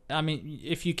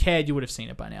if you cared, you would have seen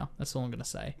it by now. That's all I'm going to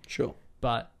say. Sure.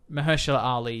 But Mahershala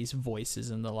Ali's voice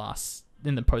is in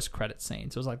the post-credit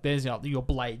scene. So it's like, there's your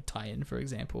Blade tie-in, for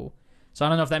example. So I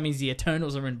don't know if that means the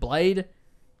Eternals are in Blade,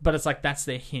 but it's like, that's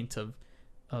their hint of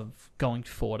going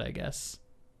forward, I guess.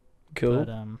 Cool. But,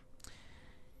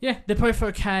 yeah, they're both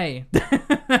okay.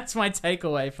 That's my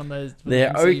takeaway from those.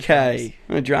 They're okay.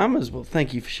 Dramas. Well,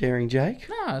 thank you for sharing, Jake.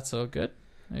 No, it's all good.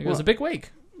 It was a big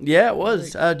week. Yeah, it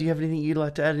was. Do you have anything you'd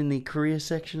like to add in the career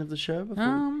section of the show?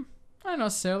 Not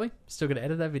necessarily. Still got to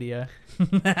edit that video.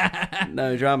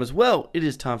 No dramas. Well, it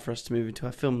is time for us to move into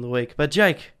our film of the week. But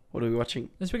Jake, what are we watching?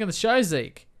 This week on the show,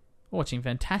 Zeke, we're watching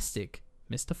Fantastic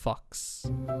Mr. Fox.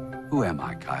 Who am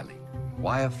I, Kylie?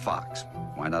 Why a fox?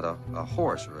 Why not a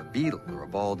horse or a beetle or a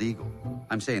bald eagle?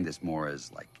 I'm saying this more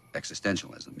as like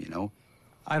existentialism, you know?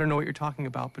 I don't know what you're talking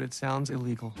about, but it sounds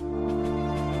illegal.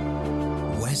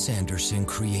 Wes Anderson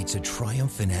creates a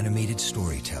triumph in animated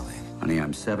storytelling. Honey,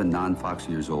 I'm 7 non-Fox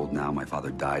years old now. My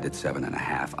father died at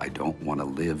 7.5. I don't want to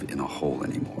live in a hole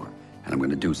anymore, and I'm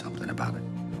going to do something about it.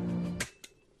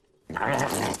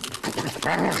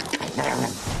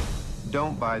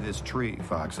 Don't buy this tree,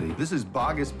 Foxy. This is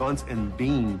Bogus, Bunce, and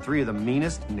Bean, 3 of the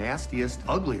meanest, nastiest,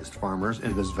 ugliest farmers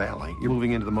in this valley. You're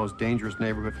moving into the most dangerous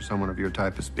neighborhood for someone of your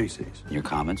type of species. Your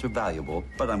comments are valuable,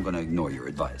 but I'm going to ignore your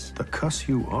advice. The cuss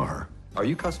you are. Are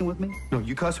you cussing with me? No,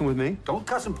 you cussing with me? Don't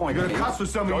cuss and point. You're gonna cuss with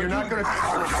somebody. You're not gonna.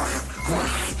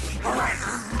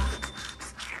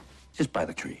 Just buy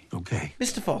the tree. Okay.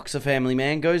 Mr. Fox, a family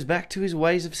man, goes back to his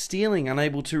ways of stealing,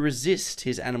 unable to resist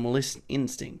his animal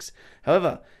instincts.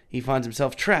 However, he finds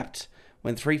himself trapped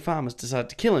when 3 farmers decide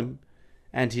to kill him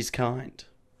and his kind.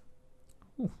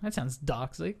 Ooh, that sounds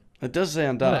dark, Zeke. It does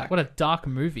sound dark. What a dark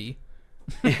movie.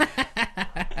 This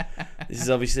is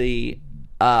obviously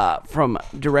from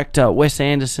director Wes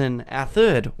Anderson, our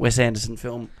third Wes Anderson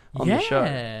film on the show.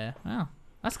 Yeah, wow.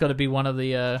 That's got to be one of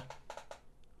the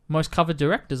most covered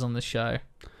directors on the show.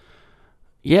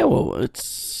 Yeah, well,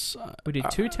 it's... we did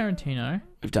 2 Tarantino.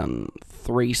 We've done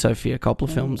 3 Sofia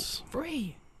Coppola films.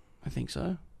 3? I think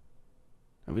so.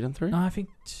 Have we done 3? No, I think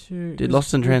 2. Did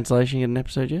Lost in Translation get an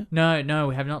episode yet? No,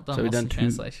 we have not done so Lost in 2.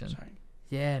 Translation. Sorry.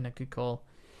 Yeah, no, good call.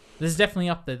 This is definitely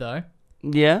up there, though.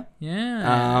 Yeah.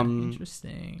 Yeah.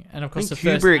 Interesting. And of course, I think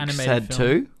the first Kubrick's animated had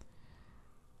film. 2.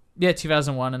 Yeah,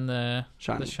 2001 and The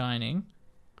Shining. Shining.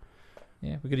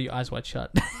 Yeah, we got to do Eyes Wide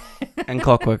Shut. And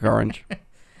Clockwork Orange.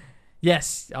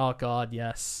 Yes. Oh, God,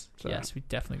 yes. So- Yes, we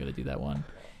definitely got to do that one.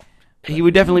 He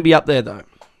would definitely be up there, though.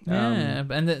 Yeah,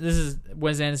 and this is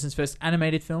Wes Anderson's first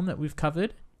animated film that we've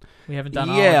covered. We haven't done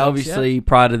Yeah, Isle of Dogs obviously, yet.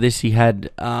 prior to this, he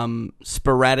had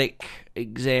sporadic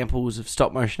examples of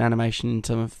stop-motion animation in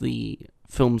some of the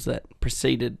films that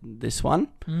preceded this one.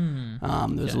 There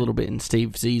was a little bit in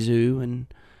Steve Zissou, and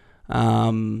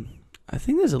I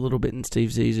think there's a little bit in Steve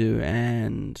Zissou,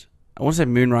 and I want to say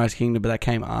Moonrise Kingdom, but that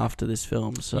came after this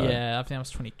film. So Yeah, I think that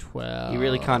was 2012. he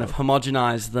really kind of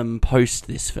homogenized them post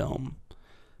this film.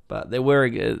 But there were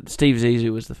Steve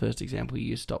Zissou was the first example he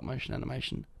used stop-motion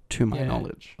animation, to my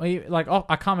knowledge. Well,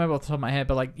 I can't remember off the top of my head,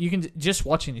 but like you can just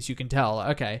watching this, you can tell.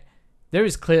 Like, okay, there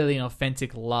is clearly an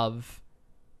authentic love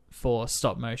for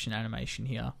stop-motion animation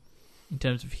here, in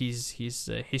terms of his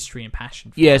history and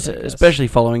passion. For Yes, it, I guess. especially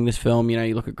following this film. You know,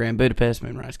 you look at Grand Budapest,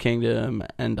 Moonrise Kingdom,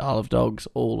 and Isle of Dogs.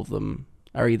 All of them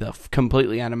are either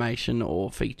completely animation or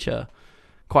feature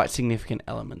quite significant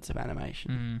elements of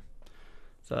animation.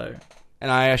 So,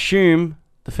 and I assume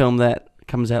the film that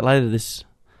comes out later this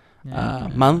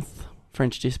month,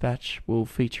 French Dispatch, will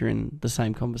feature in the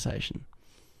same conversation.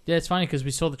 Yeah, it's funny because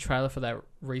we saw the trailer for that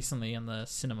recently in the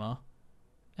cinema,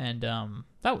 and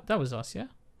that was us, yeah.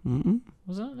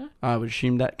 Was it? No? I would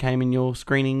assume that came in your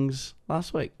screenings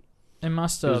last week. It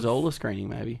must It have. was Zola screening,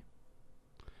 maybe.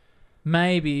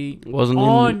 Maybe. Wasn't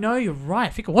Oh, in, no, you're right. I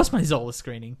think it was my Zola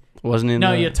screening. Wasn't in.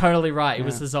 No, the, you're totally right. It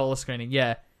was Yeah. the Zola screening,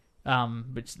 yeah.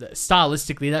 But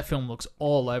stylistically, that film looks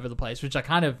all over the place, which I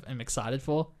kind of am excited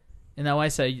for in that way.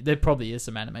 So there probably is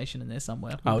some animation in there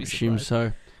somewhere. I would assume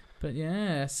so. But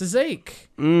yeah, so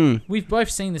Zeke, Mm. we've both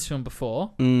seen this film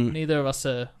before. Neither of us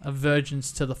are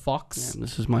virgins to the Fox. Yeah,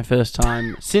 this was my first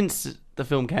time since the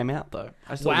film came out, though.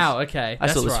 I saw Wow, this, okay. I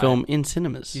saw that's this right. film in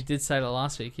cinemas. You did say that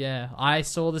last week, yeah. I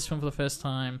saw this film for the first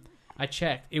time. I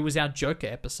checked. It was our Joker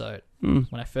episode when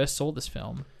I first saw this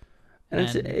film.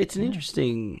 And it's an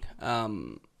interesting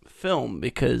film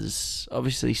because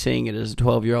obviously seeing it as a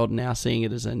 12-year-old and now seeing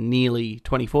it as a nearly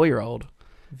 24-year-old.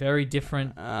 Very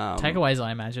different takeaways,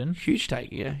 I imagine. Huge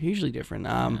take, yeah, hugely different.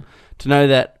 To know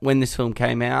that when this film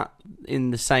came out,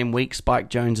 in the same week, Spike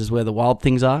Jonze's Where the Wild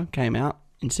Things Are came out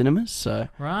in cinemas. So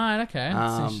Right, okay.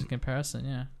 That's an interesting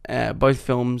comparison, yeah. both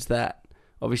films that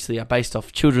obviously are based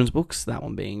off children's books. That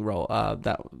one being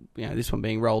this one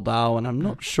being Roald Dahl, and I'm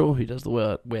not sure who does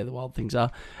the Where the Wild Things Are.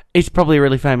 It's probably a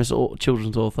really famous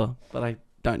children's author, but I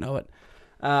don't know it.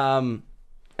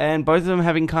 And both of them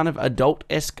having kind of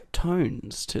adult-esque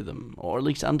tones to them, or at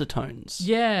least undertones.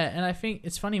 Yeah, and I think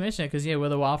it's funny you mention it because, Where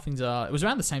the Wild Things Are, it was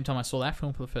around the same time I saw that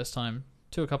film for the first time,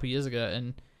 a couple of years ago,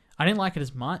 and I didn't like it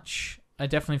as much. I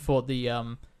definitely thought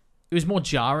it was more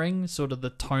jarring, sort of the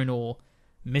tonal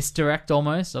misdirect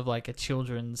almost of like a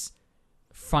children's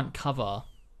front cover,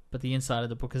 but the inside of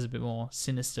the book is a bit more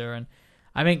sinister. And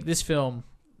I think this film,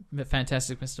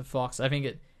 Fantastic Mr. Fox, I think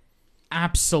it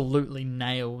absolutely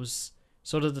nails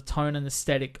sort of the tone and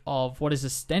aesthetic of what is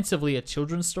ostensibly a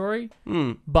children's story,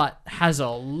 but has a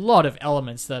lot of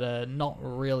elements that are not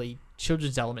really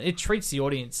children's elements. It treats the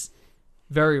audience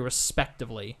very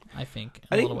respectively, I think.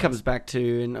 I think it comes back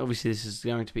to, and obviously this is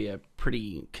going to be a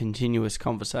pretty continuous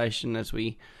conversation as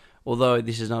we, although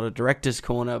this is not a director's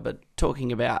corner, but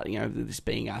talking about, this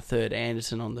being our third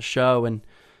Anderson on the show, and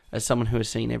as someone who has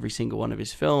seen every single one of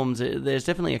his films, there's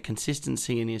definitely a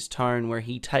consistency in his tone where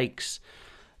he takes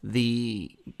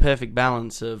the perfect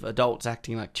balance of adults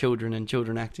acting like children and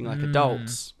children acting like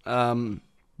adults.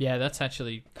 Yeah, that's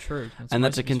actually true.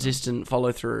 That's a consistent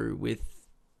follow-through with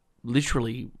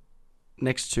literally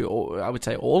next to, I would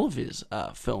say, all of his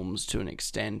films to an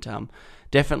extent.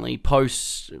 Definitely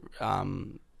post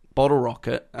Bottle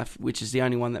Rocket, which is the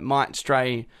only one that might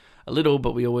stray a little,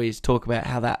 but we always talk about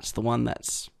how that's the one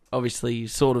that's obviously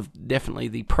sort of definitely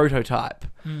the prototype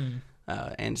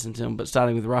Anderson film, but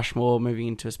starting with Rushmore, moving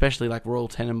into especially like Royal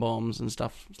Tenenbaums and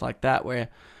stuff like that, where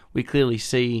we clearly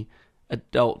see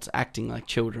adults acting like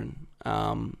children,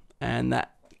 and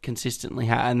that consistently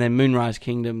and then Moonrise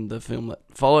Kingdom, the film that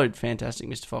followed Fantastic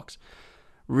Mr. Fox,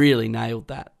 really nailed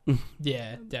that.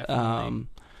 Yeah, definitely.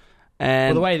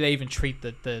 And the way they even treat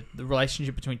the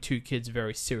relationship between two kids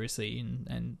very seriously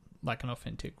and like an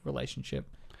authentic relationship.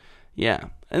 Yeah,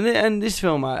 and this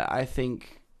film, I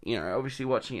think, obviously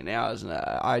watching it now,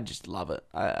 I just love it.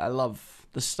 I love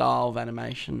the style of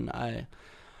animation. I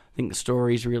think the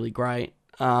story is really great.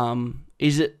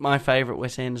 Is it my favourite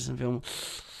Wes Anderson film?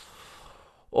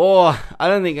 I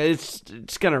don't think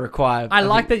it's going to require... I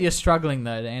like that you're struggling,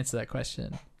 though, to answer that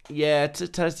question. Yeah, it's a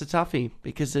toughie,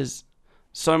 because there's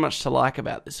so much to like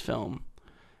about this film,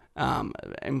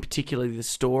 and particularly the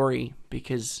story,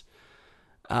 because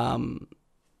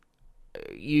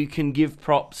you can give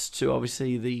props to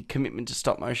obviously the commitment to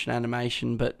stop motion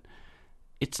animation, but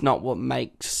it's not what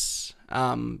makes,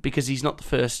 because he's not the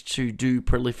first to do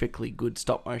prolifically good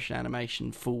stop motion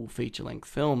animation full feature length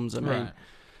films. I mean,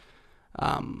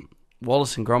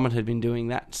 Wallace and Gromit had been doing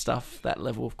that stuff, that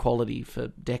level of quality for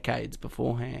decades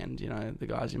beforehand. The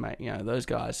guys who make, those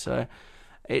guys. So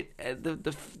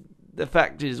the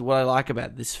fact is, what I like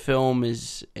about this film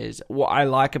is it's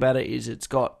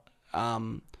got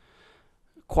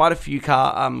quite a few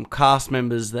cast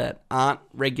members that aren't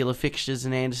regular fixtures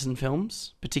in Anderson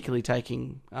films, particularly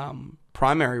taking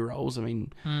primary roles. I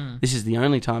mean, this is the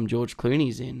only time George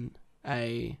Clooney's in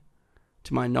to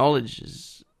my knowledge,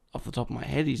 is off the top of my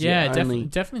head, he's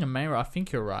definitely a main role. I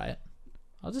think you're right.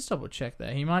 I'll just double check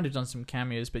that. He might have done some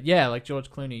cameos, but yeah, like George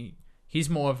Clooney, he's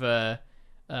more of a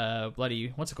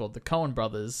bloody, what's it called, the Coen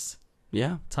brothers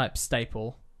type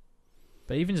staple.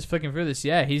 But even just flicking through this,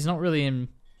 he's not really in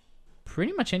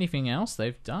pretty much anything else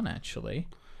they've done, actually.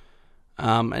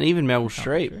 And even Meryl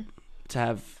Streep, to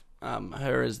have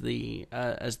her as the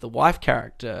wife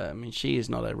character, I mean, she is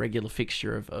not a regular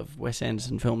fixture of Wes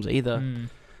Anderson films either.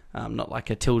 Not like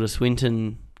a Tilda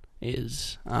Swinton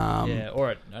is.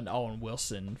 Or an Owen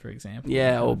Wilson, for example.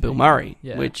 Yeah, or Bill Murray,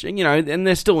 which, and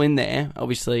they're still in there,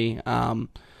 obviously.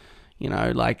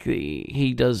 Like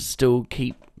he does still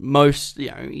keep most,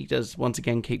 he does once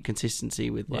again keep consistency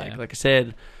with, like I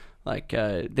said,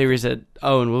 there is a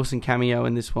Owen Wilson cameo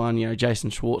in this one.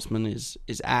 Jason Schwartzman is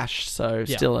Ash, so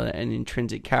still an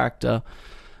intrinsic character.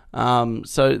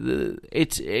 So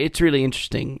it's really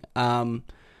interesting.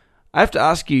 I have to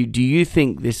ask you, do you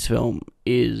think this film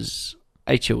is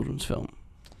a children's film?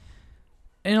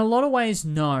 In a lot of ways,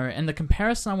 no. And the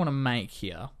comparison I want to make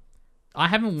here, I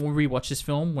haven't rewatched this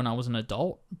film when I was an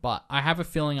adult, but I have a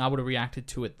feeling I would have reacted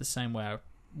to it the same way I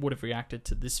would have reacted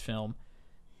to this film.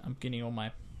 I'm getting all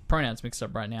my pronouns mixed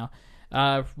up right now.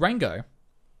 Rango.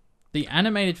 The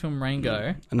animated film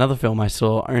Rango. Another film I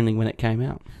saw only when it came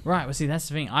out. Right, well, see, that's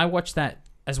the thing. I watched that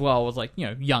as well. I was like,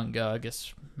 younger, I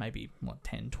guess, maybe,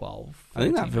 10, 12, 13, I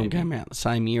think that film maybe came out the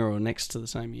same year or next to the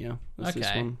same year as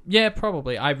this one. Yeah,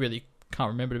 probably. I really can't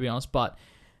remember, to be honest, but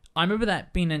I remember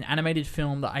that being an animated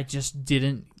film that I just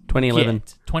didn't 2011.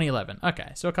 get. 2011.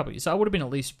 Okay, so a couple of years. So I would have been at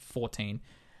least 14.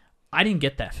 I didn't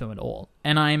get that film at all.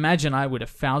 And I imagine I would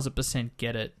 1,000%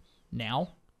 get it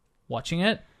now, watching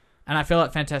it. And I feel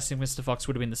like Fantastic Mr. Fox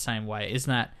would have been the same way.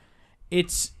 Isn't that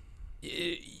it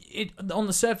on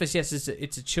the surface, yes,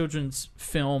 it's a children's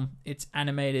film. It's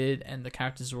animated, and the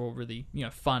characters are all really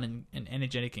fun and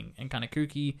energetic and kind of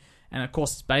kooky. And of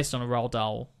course, it's based on a Roald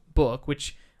Dahl book,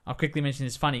 which I'll quickly mention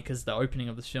is funny because the opening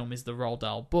of this film is the Roald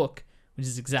Dahl book, which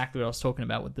is exactly what I was talking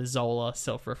about with the Zola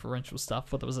self-referential stuff.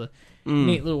 But there was a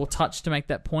neat little touch to make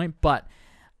that point. But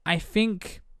I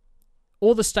think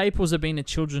all the staples of being a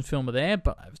children's film are there,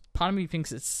 but part of me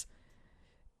thinks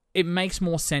it makes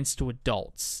more sense to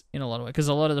adults in a lot of ways, because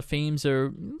a lot of the themes are a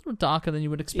little darker than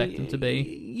you would expect them to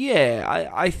be. Yeah,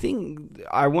 I think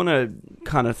I want to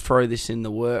kind of throw this in the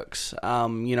works.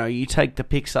 You take the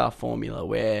Pixar formula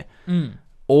where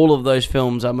all of those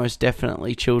films are most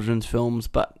definitely children's films,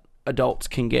 but adults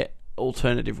can get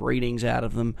alternative readings out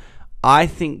of them. I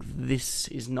think this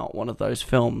is not one of those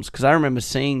films, because I remember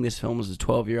seeing this film as a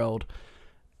 12-year-old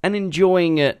and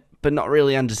enjoying it, but not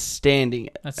really understanding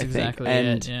it. That's I exactly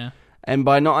think. it, yeah. And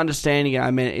by not understanding it, I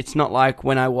mean, it's not like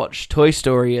when I watched Toy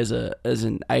Story as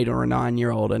an 8 or a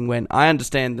 9-year-old, and when I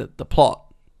understand the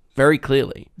plot very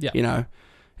clearly. Yeah.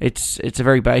 It's a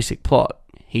very basic plot.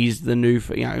 He's the new,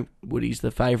 Woody's the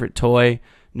favorite toy.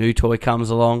 New toy comes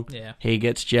along. Yeah. He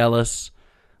gets jealous.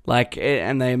 The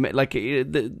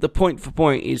point for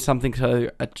point is something, so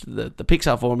the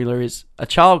Pixar formula is a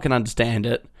child can understand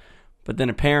it, but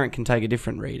then a parent can take a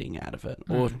different reading out of it.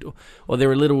 Or there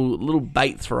are little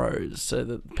bait throws, so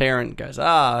the parent goes,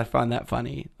 I find that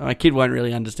funny. My kid won't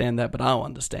really understand that, but I'll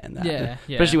understand that. Yeah.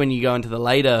 Especially when you go into the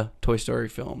later Toy Story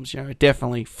films, it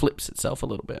definitely flips itself a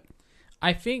little bit.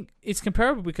 I think it's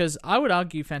comparable because I would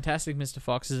argue Fantastic Mr.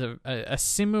 Fox is a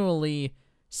similarly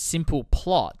simple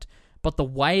plot, but the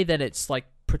way that it's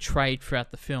portrayed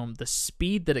throughout the film, the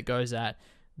speed that it goes at,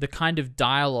 the kind of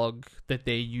dialogue that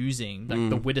they're using,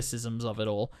 the witticisms of it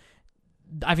all,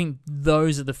 I think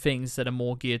those are the things that are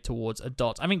more geared towards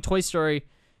adults. I think Toy Story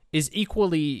is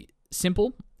equally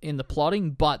simple in the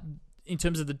plotting, but in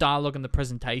terms of the dialogue and the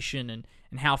presentation and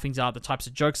how things are, the types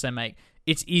of jokes they make,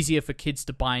 it's easier for kids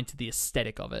to buy into the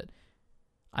aesthetic of it.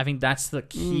 I think that's the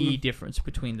key difference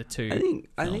between the two.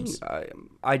 I think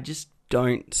I just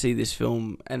don't see this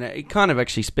film, and it kind of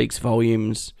actually speaks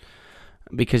volumes,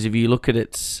 because if you look at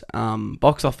its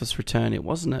box office return, it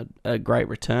wasn't a great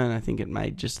return. I think it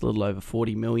made just a little over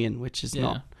 40 million, which is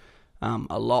not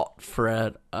a lot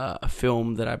for a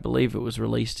film that I believe it was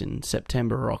released in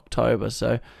September or October.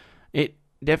 So it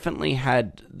definitely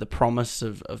had the promise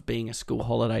of being a school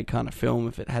holiday kind of film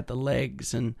if it had the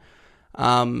legs, and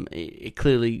it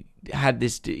clearly had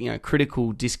this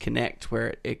critical disconnect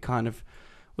where it kind of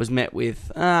was met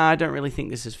with, I don't really think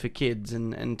this is for kids,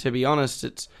 and to be honest,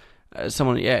 it's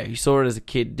someone who saw it as a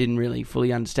kid didn't really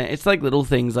fully understand. It's like little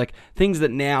things, like things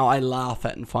that now I laugh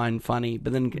at and find funny,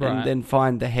 but then and then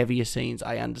find the heavier scenes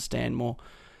I understand more.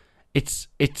 It's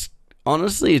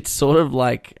honestly, it's sort of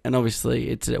like, and obviously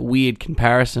it's a weird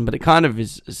comparison, but it kind of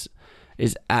is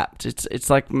apt. It's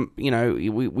like,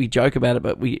 we joke about it,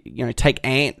 but we take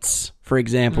Ants for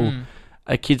example,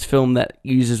 a kids film that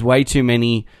uses way too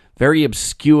many very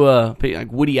obscure,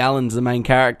 like Woody Allen's the main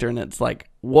character, and it's like,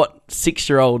 what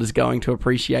 6-year-old is going to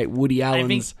appreciate Woody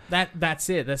Allen's? I think that's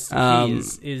it. That's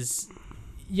the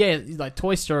key like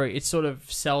Toy Story, it sort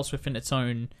of sells within its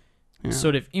own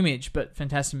sort of image, but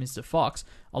Fantastic Mr. Fox,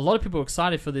 a lot of people are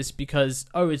excited for this because,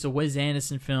 it's a Wes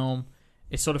Anderson film,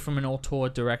 it's sort of from an auteur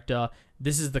director,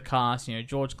 this is the cast,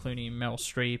 George Clooney, Meryl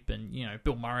Streep, and,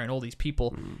 Bill Murray, and all these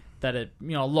people that are,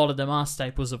 a lot of them are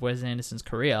staples of Wes Anderson's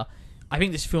career. I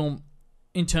think this film,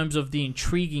 in terms of the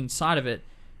intriguing side of it,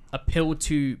 appealed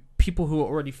to people who are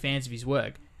already fans of his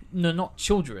work. No, not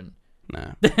children.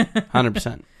 No,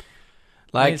 100%.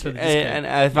 Like, and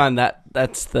I find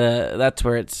that's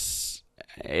where it's.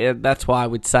 That's why I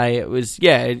would say it was.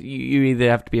 Yeah, you either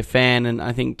have to be a fan, and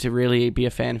I think to really be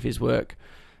a fan of his work,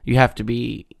 you have to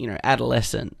be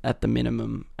adolescent at the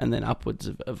minimum, and then upwards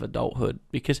of adulthood,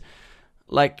 because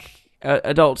like.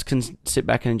 Adults can sit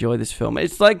back and enjoy this film.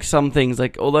 It's like some things,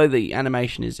 like although the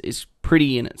animation is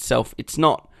pretty in itself, it's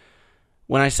not.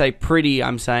 When I say pretty,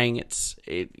 I'm saying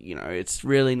it's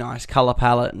really nice color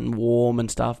palette and warm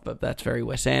and stuff. But that's very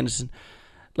Wes Anderson.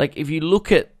 Like if you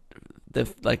look at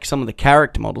some of the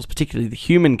character models, particularly the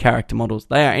human character models,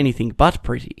 they are anything but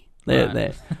pretty.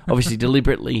 They're obviously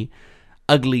deliberately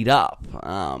uglied up,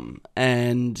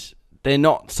 and they're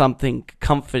not something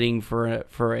comforting for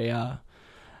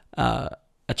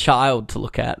a child to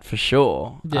look at, for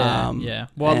sure. Yeah.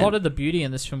 Well, a lot of the beauty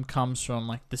in this film comes from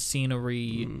like the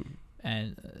scenery,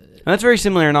 and that's very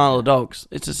similar in Isle of Dogs.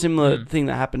 It's a similar thing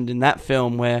that happened in that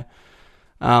film where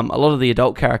a lot of the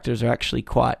adult characters are actually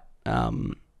quite.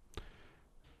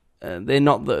 They're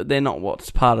not what's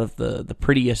part of the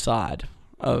prettier side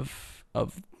of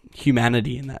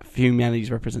humanity in that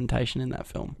humanity's representation in that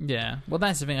film. Yeah. Well,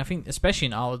 that's the thing. I think especially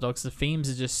in Isle of Dogs, the themes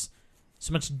are just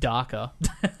so much darker.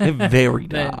 They're very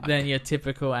dark than your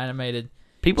typical animated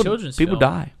children's children's film. People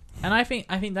die, and I think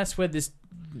that's where this,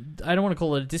 I don't want to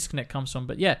call it a disconnect, comes from.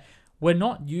 But yeah, we're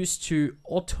not used to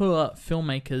auteur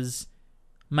filmmakers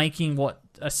making what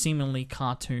are seemingly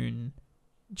cartoon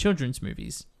children's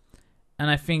movies, and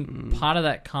I think part of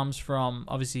that comes from,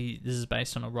 obviously this is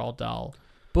based on a Roald Dahl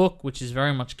book, which is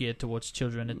very much geared towards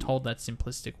children and told that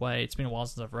simplistic way. It's been a while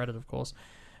since I've read it, of course,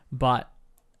 but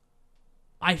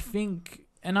I think,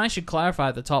 and I should clarify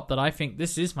at the top that I think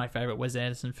this is my favorite Wes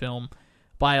Anderson film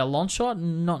by a long shot.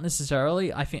 Not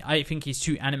necessarily. I think his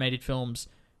two animated films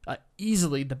are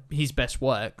easily his best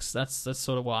works. That's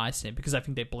sort of what I see, because I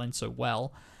think they blend so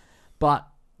well. But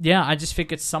yeah, I just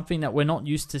think it's something that we're not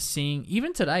used to seeing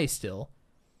even today. Still,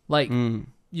 like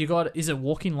you got, is it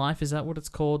Walking Life? Is that what it's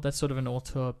called? That's sort of an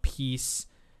auteur piece.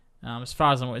 As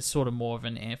far as I know, it's sort of more of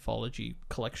an anthology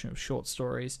collection of short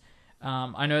stories.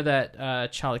 I know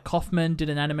that Charlie Kaufman did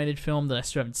an animated film that I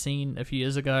still haven't seen a few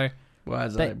years ago. Well,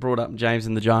 as I brought up James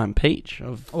and the Giant Peach,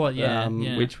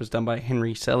 which was done by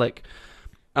Henry Selick.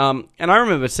 And I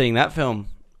remember seeing that film,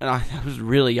 and I was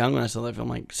really young when I saw that film,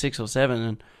 like 6 or 7,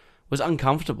 and was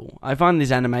uncomfortable. I find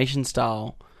this animation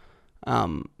style,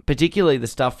 particularly the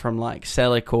stuff from like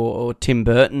Selick or Tim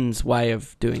Burton's way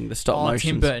of doing the stop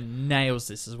motion. Tim Burton nails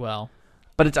this as well.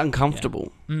 But it's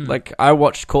uncomfortable. Yeah. Like, I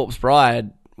watched Corpse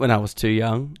Bride when I was too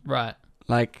young. Right.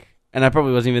 Like, and I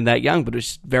probably wasn't even that young, but it was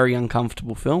just a very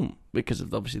uncomfortable film because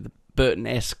of obviously the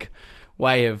Burton-esque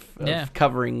way of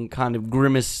covering kind of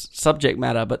grimace subject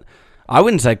matter. But I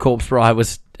wouldn't say Corpse Bride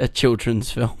was a children's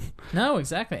film. No,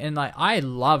 exactly. And like, I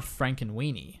love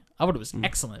Frankenweenie. I thought it was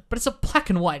excellent, but it's a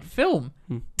black and white film.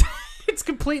 It's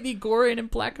completely gory and in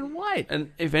black and white.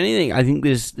 And if anything, I think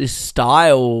this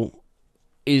style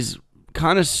is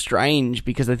kind of strange,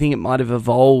 because I think it might have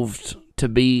evolved to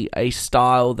be a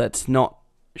style that's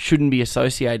shouldn't be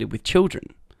associated with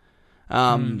children.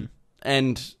 And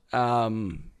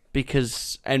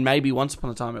because, and maybe once upon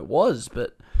a time it was,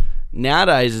 but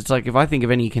nowadays it's like if I think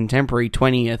of any contemporary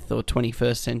 20th or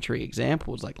 21st century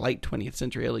examples, like late 20th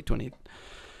century, early 20th,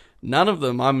 none of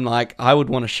them I'm like, I would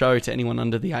want to show to anyone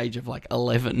under the age of like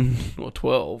 11 or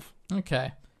 12.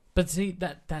 Okay. But see,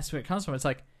 that's where it comes from. It's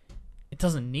like, it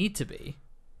doesn't need to be.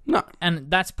 No. And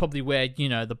that's probably where,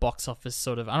 the box office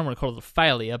sort of, I don't want to call it a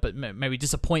failure, but maybe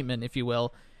disappointment, if you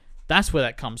will. That's where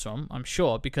that comes from, I'm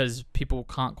sure, because people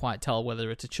can't quite tell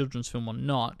whether it's a children's film or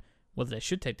not, whether they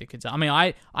should take their kids out. I mean,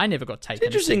 I never got taken. It's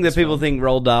interesting that people think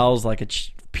Roald Dahl's like a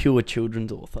pure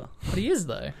children's author. But he is,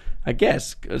 though. I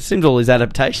guess. It seems all his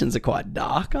adaptations are quite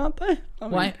dark, aren't they?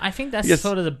 I think that's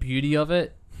sort of the beauty of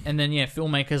it. And then,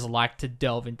 filmmakers like to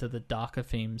delve into the darker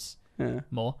themes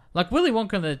more. Like Willy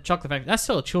Wonka and the Chocolate Factory, that's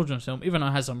still a children's film, even though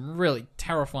it has some really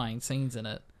terrifying scenes in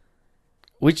it.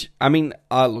 Which, I mean,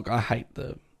 I hate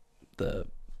the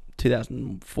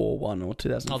 2004 one or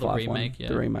 2005 the remake, one. yeah.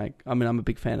 The remake. I mean, I'm a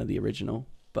big fan of the original.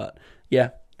 But, yeah,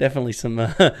 definitely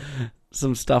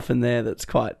some stuff in there that's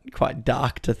quite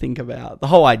dark to think about. The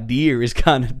whole idea is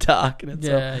kind of dark in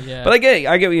itself. Yeah. But I get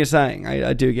what you're saying.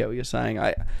 I do get what you're saying.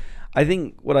 I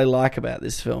think what I like about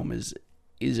this film is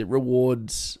it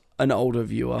rewards an older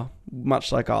viewer,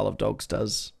 much like Isle of Dogs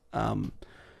does,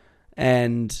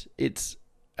 and it's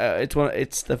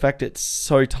the fact it's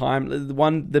so timeless.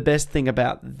 The best thing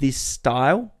about this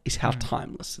style is how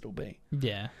timeless it'll be.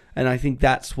 Yeah, and I think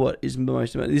that's what is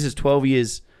most. This is 12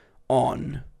 years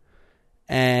on,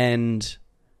 and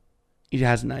it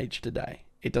hasn't aged today.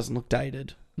 It doesn't look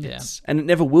dated. And it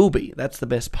never will be. That's the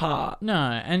best part. No,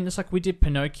 and it's like we did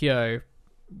Pinocchio,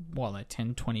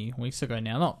 10, 20 weeks ago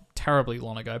now. Not terribly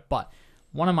long ago, but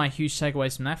one of my huge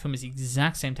takeaways from that film is the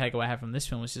exact same takeaway I have from this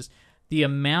film. It's just the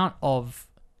amount of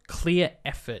clear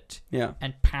effort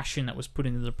and passion that was put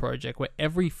into the project, where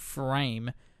every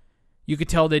frame, you could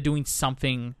tell they're doing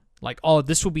something like, oh,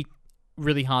 this will be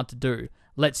really hard to do.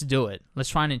 Let's do it. Let's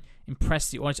try and impress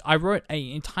the audience. I wrote an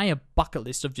entire bucket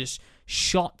list of just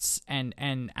shots and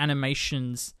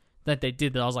animations that they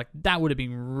did that I was like, that would have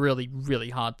been really, really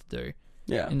hard to do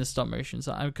in the stop motion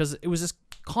side, because it was just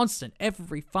constant.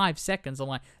 Every 5 seconds, I'm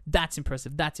like, that's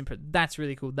impressive, that's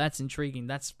really cool, that's intriguing,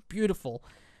 that's beautiful.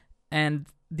 And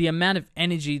the amount of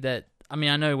energy that, I mean,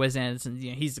 I know Wes Anderson,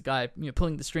 he's the guy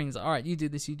pulling the strings, all right, you do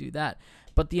this, you do that.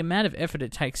 But the amount of effort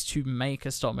it takes to make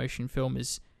a stop motion film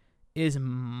is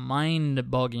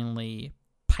mind-bogglingly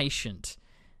patient.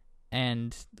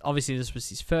 And obviously this was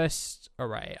his first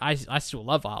array. I still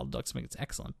love Isle of Dogs. I think it's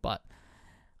excellent, but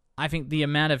I think the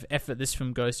amount of effort this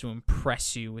film goes to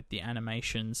impress you with the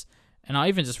animations, and I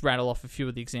even just rattle off a few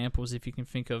of the examples if you can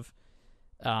think of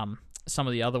some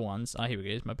of the other ones. Here we go,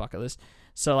 here's my bucket list.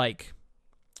 So, like,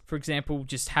 for example,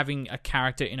 just having a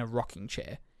character in a rocking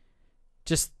chair.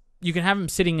 Just, you can have him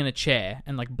sitting in a chair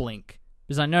and, like, blink.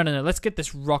 Because like, no, let's get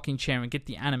this rocking chair and get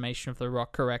the animation of the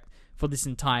rock correct for this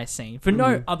entire scene. For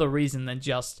no other reason than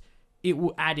just it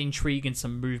will add intrigue and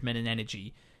some movement and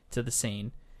energy to the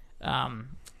scene.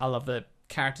 I love the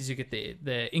characters you get,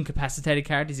 the incapacitated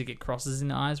characters you get crosses in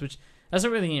the eyes, which that's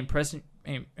not really an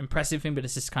impressive thing, but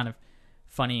it's just kind of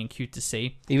funny and cute to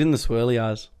see. Even the swirly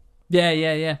eyes.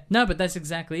 Yeah. No, but that's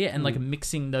exactly it. And like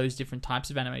mixing those different types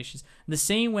of animations. The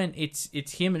scene when it's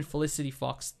him and Felicity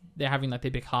Fox, they're having like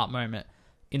their big heart moment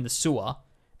in the sewer,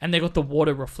 and they got the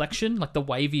water reflection, like the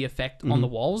wavy effect on the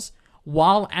walls,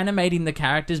 while animating the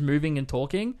characters moving and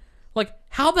talking. Like,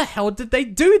 how the hell did they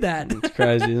do that? It's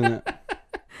crazy, isn't it?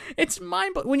 It's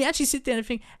mind-blowing. When you actually sit there and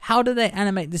think, how do they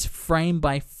animate this frame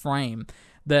by frame?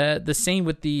 The scene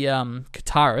with the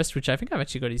guitarist, which I think I've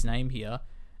actually got his name here.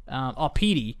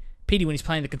 Petey. Petey, when he's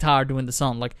playing the guitar doing the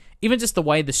song. Like, even just the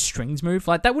way the strings move,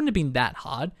 like, that wouldn't have been that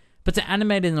hard. But to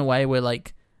animate it in a way where,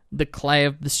 like, the clay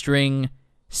of the string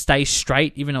stays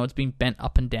straight, even though it's being bent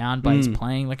up and down by his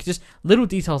playing. Like, just little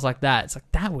details like that. It's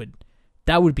like,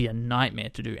 that would be a nightmare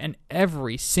to do. And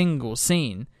every single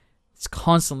scene, it's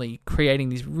constantly creating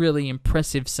these really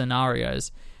impressive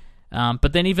scenarios.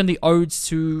 But then even the odes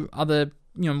to other,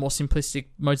 more simplistic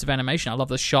modes of animation. I love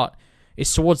the shot.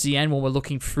 It's towards the end when we're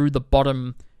looking through the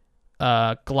bottom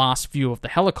glass view of the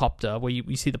helicopter, where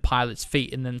you see the pilot's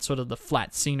feet and then sort of the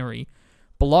flat scenery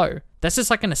below. That's just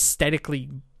like an aesthetically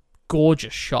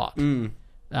gorgeous shot.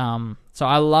 So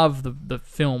I love the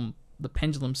film, the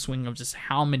pendulum swing of just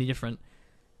how many different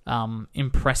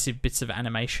impressive bits of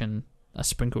animation are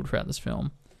sprinkled throughout this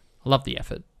film. I love the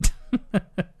effort.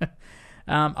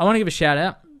 I want to give a shout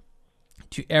out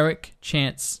to Eric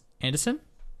Chance Anderson,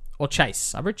 or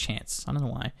Chase. I wrote Chance. I don't know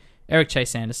why. Eric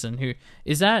Chase Anderson. Who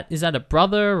is that? Is that a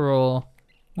brother, or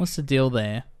what's the deal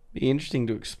there? Be interesting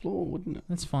to explore, wouldn't it?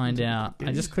 Let's find out.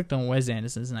 I just clicked on Wes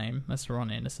Anderson's name. That's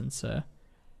Ron Anderson, so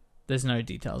there's no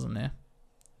details on there.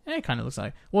 Yeah, it kind of looks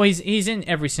like... Well, he's in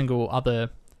every single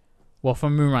other... Well,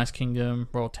 from Moonrise Kingdom,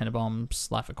 Royal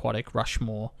Tenenbaums, Life Aquatic,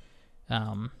 Rushmore.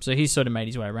 So he's sort of made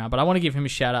his way around. But I want to give him a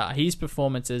shout out. His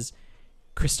performance as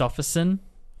Christopherson,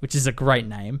 which is a great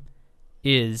name,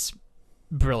 is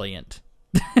brilliant.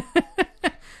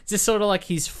 Just sort of like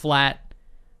his flat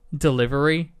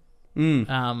delivery.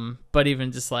 But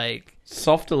even just like...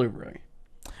 Soft delivery.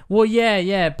 Well,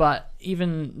 yeah, but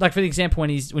even... Like, for example, when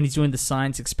he's doing the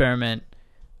science experiment...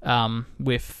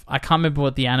 with I can't remember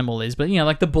what the animal is, but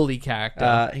like the bully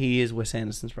character. He is Wes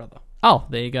Anderson's brother. Oh,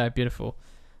 there you go, beautiful.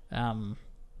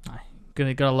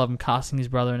 Gotta love him casting his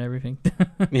brother and everything.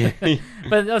 Yeah,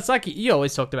 but it's like you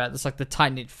always talked about. It's like the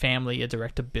tight knit family a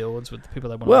director builds with the people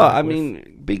they want. Well, to work I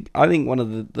mean, I think one of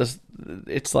the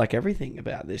it's like everything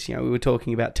about this. We were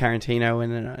talking about Tarantino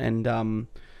and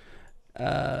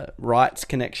Wright's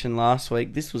connection last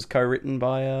week. This was co-written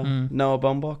by Noah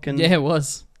Baumbach, and yeah, it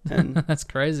was. And that's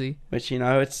crazy. Which,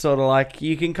 it's sort of like,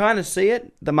 you can kind of see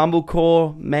it. The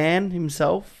mumblecore man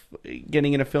himself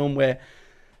getting in a film where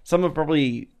some of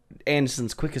probably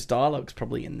Anderson's quickest dialogue's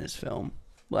probably in this film.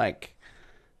 Like,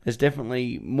 there's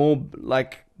definitely more,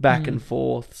 like, back and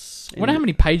forths. I wonder how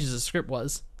many pages the script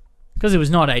was. Because it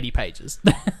was not 80 pages.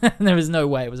 There was no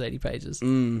way it was 80 pages.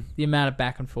 The amount of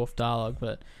back and forth dialogue.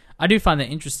 But I do find that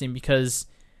interesting because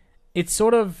it's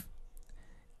sort of...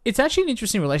 It's actually an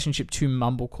interesting relationship to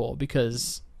mumblecore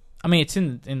because, I mean, it's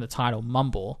in the title,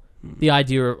 mumble. The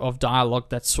idea of dialogue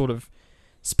that's sort of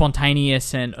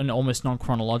spontaneous and almost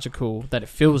non-chronological, that it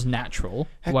feels natural.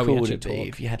 How cool would it be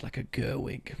if you had like a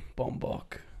Gerwig,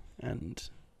 Baumbach, and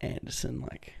Anderson,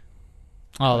 like...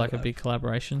 Oh, like a big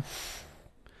collaboration?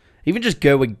 Even just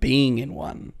Gerwig being in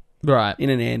one. Right.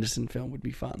 In an Anderson film would be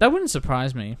fun. That wouldn't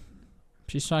surprise me.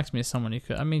 She strikes me as someone who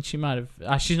could... I mean, she might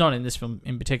have... she's not in this film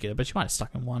in particular, but she might have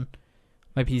stuck in one.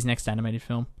 Maybe his next animated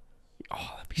film.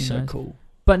 Oh, that'd be so cool.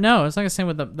 But no, it's like I was saying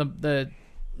with the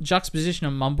juxtaposition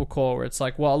of mumblecore, where it's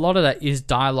like, well, a lot of that is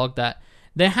dialogue that...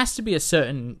 There has to be a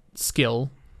certain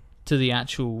skill to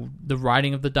the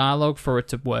writing of the dialogue for it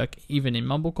to work, even in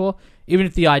mumblecore. Even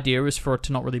if the idea is for it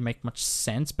to not really make much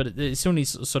sense, but it still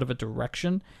needs sort of a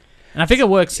direction. And I think it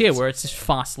works here, where it's just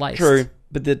fast-laced. True.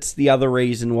 But that's the other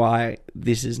reason why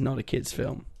this is not a kid's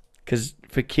film. Because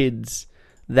for kids,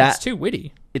 it's too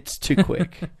witty. It's too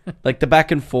quick. Like the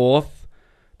back and forth,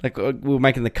 like we were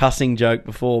making the cussing joke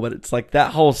before, but it's like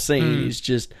that whole scene is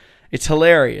just, it's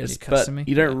hilarious. But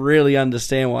you don't really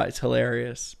understand why it's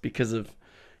hilarious because of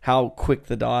how quick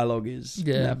the dialogue is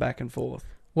in that back and forth.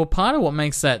 Well, part of what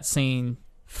makes that scene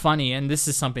funny, and this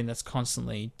is something that's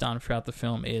constantly done throughout the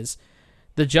film, is...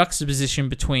 the juxtaposition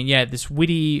between, this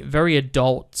witty, very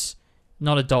adult,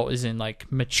 not adult as in, like,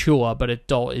 mature, but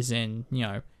adult as in,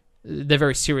 they're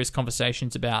very serious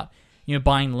conversations about,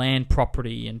 buying land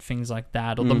property and things like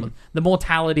that, or the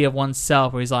mortality of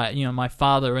oneself, where he's like, my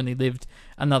father only lived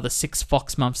another 6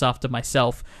 fox months after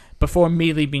myself, before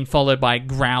immediately being followed by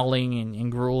growling and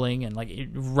grueling and, like,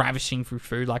 ravishing through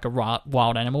food like a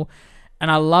wild animal. And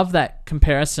I love that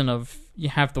comparison of, you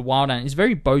have the wild animal, it's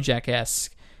very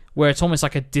BoJack-esque, where it's almost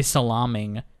like a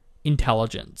disalarming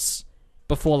intelligence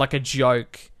before like a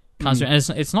joke comes through. And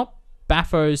it's not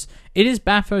Baffos. It is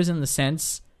Baffos in the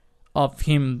sense of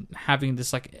him having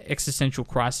this like existential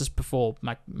crisis before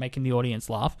making the audience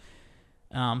laugh.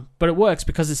 But it works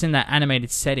because it's in that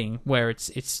animated setting where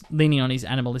it's leaning on his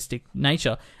animalistic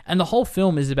nature. And the whole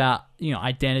film is about,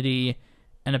 identity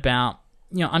and about,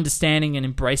 understanding and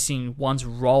embracing one's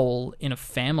role in a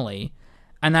family.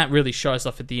 And that really shows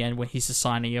off at the end when he's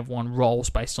assigning everyone roles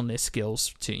based on their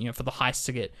skills to, for the heist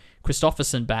to get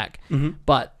Christopherson back. Mm-hmm.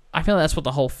 But I feel like that's what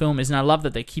the whole film is. And I love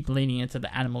that they keep leaning into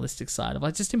the animalistic side of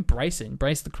like, just embrace it.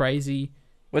 Embrace the crazy.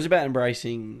 Well, it's about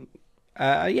embracing,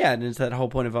 and it's that whole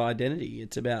point of identity.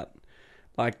 It's about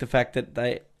like the fact that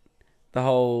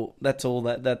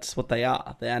that's what they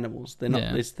are. They're animals. They're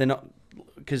not,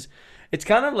 because it's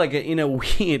kind of like in a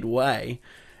weird way,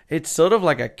 it's sort of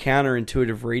like a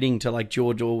counterintuitive reading to like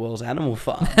George Orwell's Animal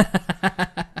Farm.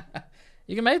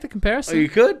 You can make the comparison. Oh, you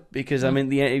could, because I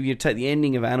mean, if you take the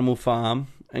ending of Animal Farm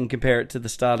and compare it to the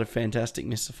start of Fantastic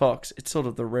Mr. Fox, it's sort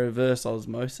of the reverse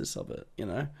osmosis of it,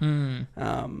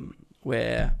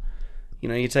 where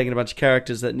you're taking a bunch of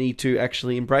characters that need to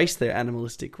actually embrace their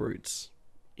animalistic roots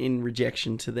in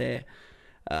rejection to their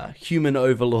human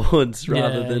overlords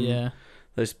rather than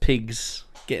those pigs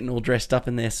getting all dressed up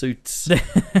in their suits.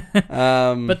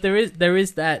 But there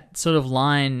is that sort of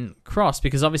line crossed,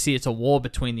 because obviously it's a war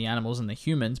between the animals and the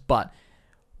humans, but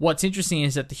what's interesting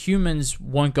is that the humans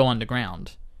won't go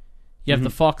underground. You have the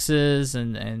foxes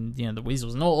and the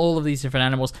weasels and all of these different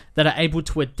animals that are able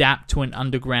to adapt to an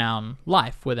underground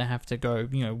life where they have to go,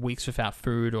 weeks without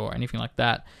food or anything like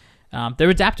that. They're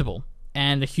adaptable.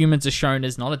 And the humans are shown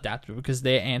as not adaptable because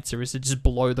their answer is to just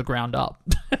blow the ground up.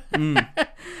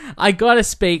 I gotta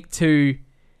speak to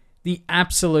the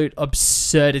absolute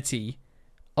absurdity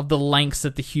of the lengths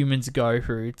that the humans go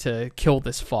through to kill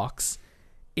this fox.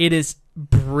 It is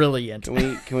brilliant.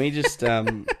 Can we just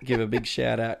give a big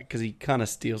shout out because he kind of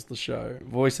steals the show.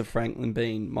 Voice of Franklin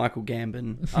Bean, Michael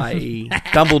Gambon, i.e.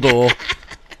 Dumbledore.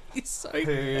 He's so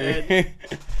good.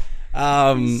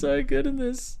 He's so good in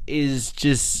this. Is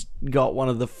just got one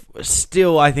of the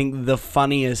still I think the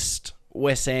funniest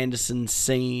Wes Anderson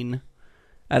scene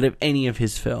out of any of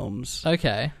his films.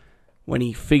 Okay. When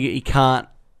he finds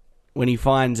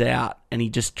out and he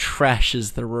just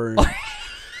trashes the room.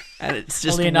 And it's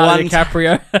just Leonardo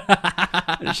DiCaprio.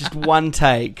 it's just one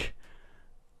take.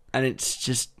 And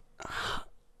it's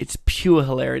pure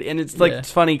hilarity. And it's like,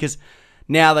 it's funny because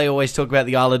now they always talk about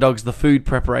the Isle of Dogs, the food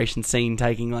preparation scene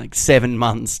taking like 7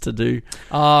 months to do.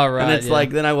 Oh, right. And it's like,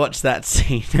 then I watch that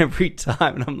scene every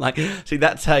time and I'm like, see,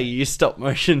 that's how you use stop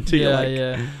motion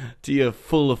to your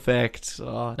full effect.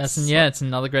 Oh, it's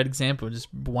another great example of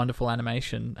just wonderful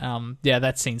animation.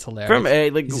 That scene's hilarious. From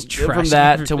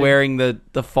that to wearing the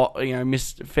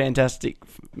fantastic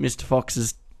Mr.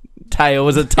 Fox's tail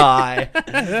as a tie.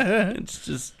 It's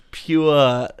just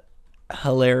pure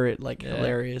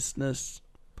hilariousness.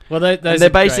 Well, they're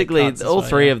basically all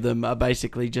three of them are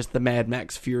basically just the Mad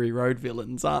Max Fury Road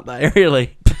villains, aren't they?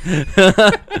 Really,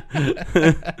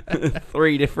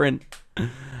 3 different.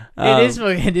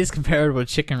 It is comparable to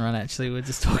Chicken Run. Actually, we were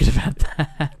just talking about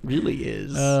that. Really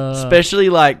is, especially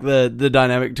like the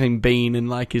dynamic between Bean and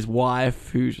like his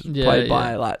wife, who's played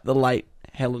by like the late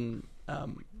Helen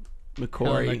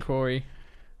McCrory.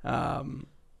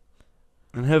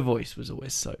 And her voice was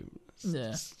always so.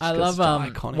 Yeah, I love.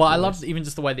 I love even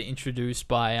just the way they're introduced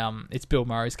by. It's Bill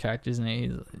Murray's character, isn't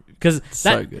he? Because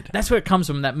so good. That's where it comes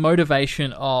from. That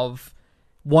motivation of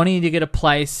wanting to get a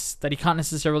place that he can't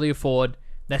necessarily afford.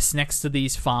 That's next to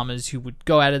these farmers who would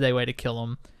go out of their way to kill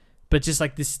him, but just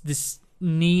like this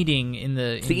needing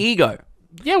it's the ego.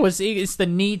 Yeah, it's the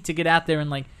need to get out there and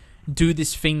like do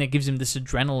this thing that gives him this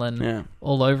adrenaline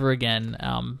all over again,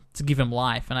 to give him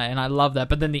life, and I love that.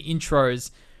 But then the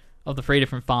intros of the 3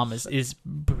 different farmers is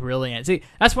brilliant. See,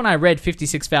 that's when I read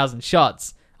 56,000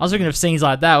 shots. I was looking at scenes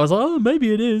like that. I was like, oh,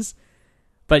 maybe it is.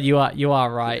 But you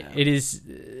are right. Yeah. It is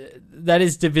that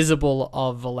is divisible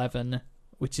of 11,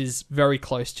 which is very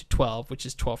close to 12, which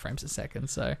is 12 frames a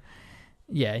second. So,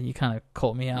 yeah, you kind of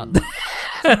caught me out.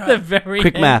 The very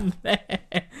quick math.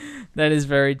 That is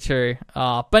very true.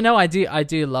 But no, I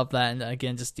do love that, and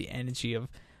again, just the energy of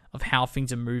how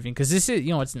things are moving, because this is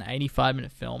it's an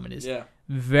 85-minute film. It is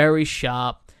very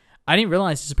sharp. I didn't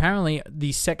realize this. Apparently,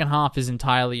 the second half is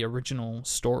entirely original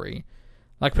story.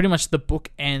 Like, pretty much the book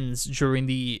ends during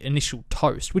the initial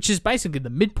toast, which is basically the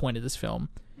midpoint of this film.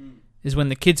 Is when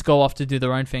the kids go off to do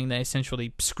their own thing. They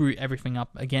essentially screw everything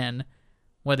up again,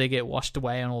 where they get washed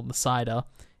away on all the cider.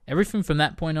 Everything from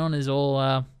that point on is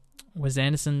all Wes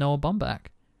Anderson, Noah Baumbach,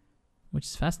 which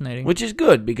is fascinating. Which is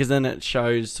good, because then it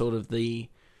shows sort of the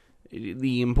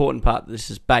important part that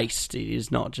this is based. It is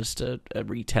not just a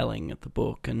retelling of the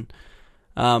book. And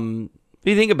if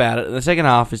you think about it, the second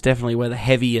half is definitely where the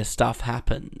heavier stuff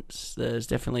happens. There's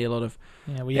definitely a lot of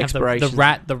exploration.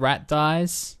 The rat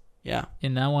dies. Yeah.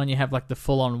 In that one, you have like the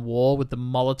full-on war with the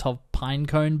Molotov pine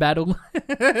cone battle.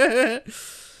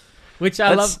 Which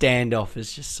I love. Standoff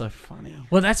is just so funny.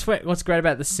 Well, that's what's great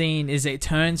about the scene is it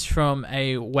turns from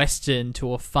a Western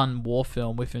to a fun war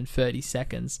film within 30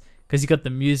 seconds. Because you got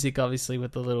the music, obviously,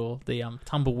 with the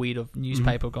tumbleweed of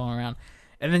newspaper going around.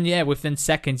 And then, within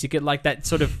seconds, you get like that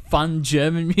sort of fun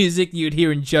German music you'd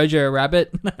hear in Jojo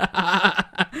Rabbit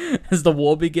as the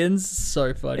war begins.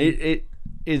 So funny.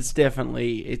 It's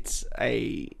definitely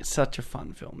such a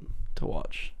fun film to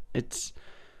watch. It's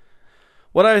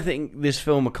what I think this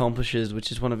film accomplishes,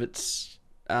 which is one of its,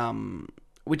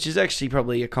 which is actually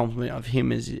probably a compliment of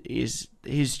him, is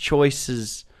his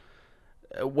choices.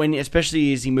 When,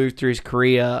 especially as he moved through his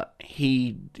career,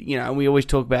 he, and we always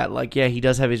talk about he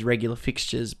does have his regular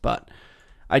fixtures, but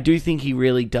I do think he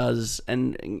really does,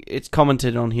 and it's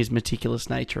commented on his meticulous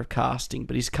nature of casting,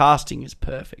 but his casting is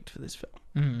perfect for this film.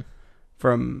 Mm-hmm.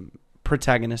 From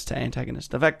protagonist to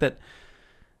antagonist. The fact that,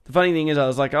 the funny thing is, I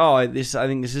was like, I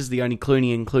think this is the only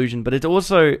Clooney inclusion, but it's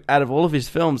also, out of all of his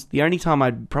films, the only time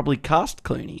I'd probably cast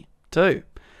Clooney, too.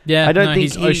 Yeah, I don't think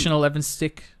he's Ocean 11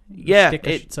 stick. Yeah,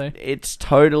 it's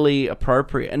totally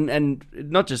appropriate, and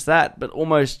not just that, but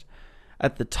almost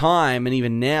at the time and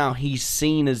even now, he's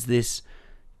seen as this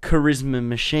charisma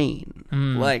machine,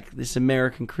 like this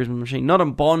American charisma machine, not a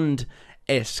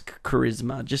Bond-esque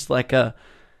charisma, just like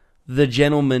the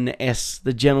gentleman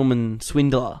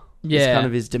swindler. It's kind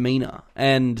of his demeanor,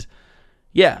 and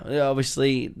yeah,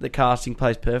 obviously the casting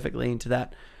plays perfectly into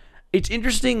that. It's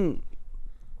interesting.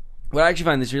 What I actually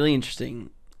find this really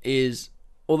interesting is,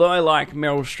 although I like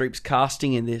Meryl Streep's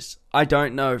casting in this, I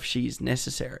don't know if she's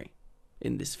necessary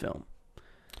in this film.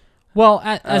 Well,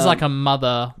 as like a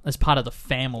mother, as part of the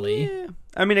family. Yeah.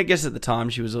 I mean, I guess at the time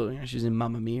she was in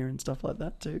Mamma Mia and stuff like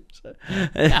that too. So.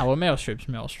 Well, Meryl Streep's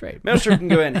Meryl Streep. Meryl Streep can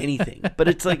go in anything, but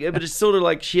it's sort of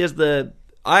like she has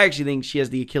I actually think she has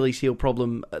the Achilles heel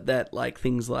problem that like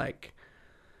things like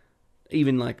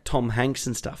even like Tom Hanks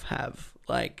and stuff have,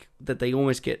 like that they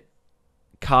almost get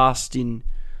cast in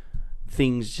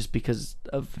things just because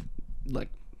of like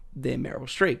they're Meryl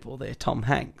Streep or they're Tom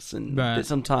Hanks, and that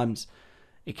sometimes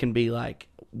it can be like,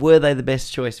 were they the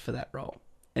best choice for that role?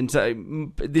 And so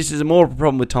this is more of a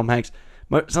problem with Tom Hanks.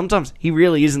 Sometimes he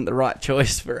really isn't the right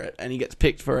choice for it, and he gets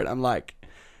picked for it. I'm like,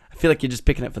 I feel like you're just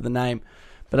picking it for the name.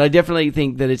 But I definitely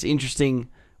think that it's interesting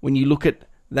when you look at,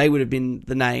 they would have been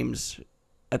the names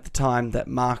at the time that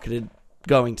marketed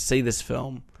going to see this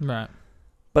film. Right.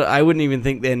 But I wouldn't even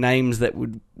think they're names that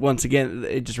would, once again,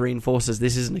 it just reinforces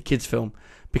this isn't a kid's film.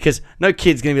 Because no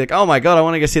kid's going to be like, oh my God, I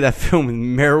want to go see that film with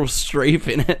Meryl Streep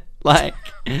in it. Like,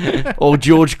 or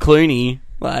George Clooney.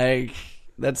 Like,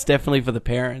 that's definitely for the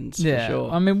parents, for sure.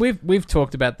 I mean, we've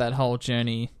talked about that whole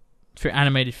journey through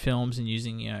animated films and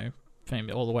using,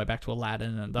 all the way back to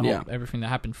Aladdin and the whole everything that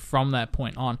happened from that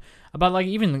point on. But like,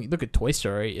 even look at Toy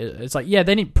Story. It's like, they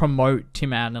didn't promote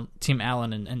Tim Allen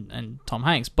and Tom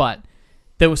Hanks, but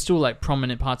there were still like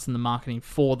prominent parts in the marketing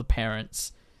for the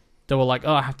parents. They were like,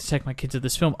 oh, I have to take my kid to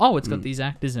this film. Oh, it's got these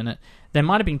actors in it. They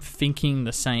might have been thinking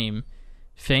the same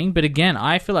thing, but again,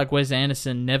 I feel like Wes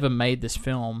Anderson never made this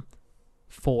film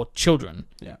for children.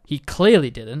 Yeah, he clearly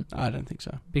didn't. I don't think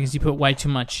so, because he put way too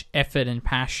much effort and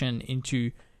passion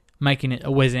into making it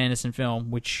a Wes Anderson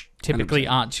film, which typically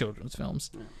 100%. Aren't children's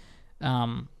films.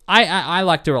 Yeah. I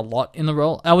liked her a lot in the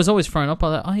role. I was always thrown up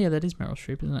by that. Oh yeah, that is Meryl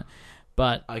Streep, isn't it?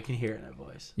 But I can hear it in her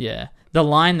voice. Yeah, the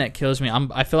line that kills me.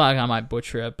 I feel like I might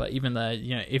butcher it, but even though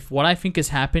if what I think is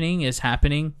happening,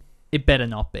 it better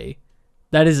not be.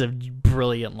 That is a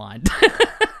brilliant line.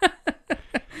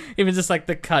 Even just like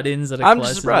the cut-ins that are I'm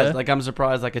just surprised. Like, I'm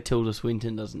surprised like a Tilda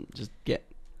Swinton doesn't just get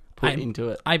put into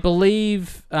it. I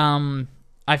believe.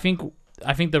 I think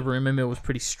the rumor mill was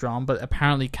pretty strong, but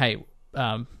apparently Kate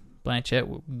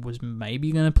Blanchett was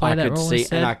maybe going to play that role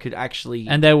instead. And I could actually...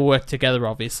 And they will work together,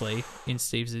 obviously, in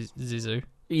Steve Zissou.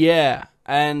 Yeah,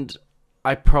 and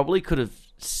I probably could have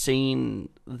seen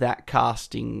that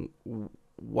casting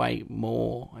way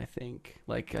more, I think.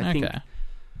 Like, I think...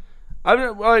 I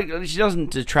don't know, she doesn't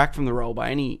detract from the role by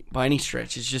any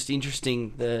stretch. It's just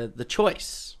interesting, the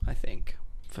choice, I think,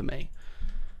 for me.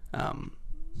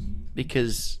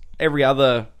 Because every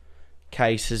other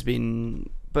case has been...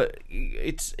 But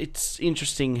it's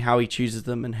interesting how he chooses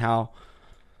them and how...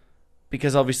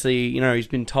 Because obviously, he's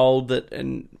been told that...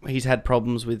 And he's had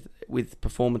problems with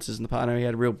performances in the past. I know he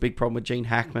had a real big problem with Gene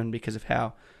Hackman because of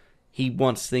how he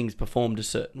wants things performed a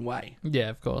certain way. Yeah,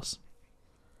 of course.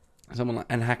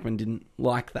 And Hackman didn't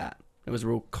like that. It was a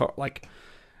real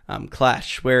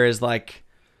clash. Whereas,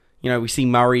 we see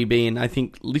Murray being... I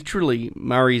think literally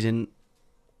Murray's in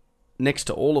next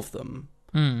to all of them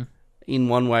in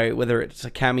one way, whether it's a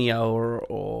cameo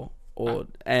or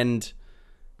and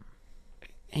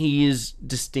he is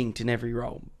distinct in every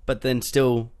role, but then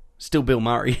still Bill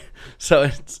Murray. So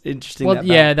it's interesting. Well,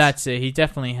 yeah, that's it. He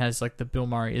definitely has like the Bill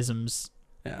Murray-isms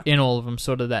in all of them,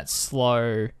 sort of that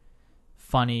slow,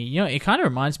 funny. It kind of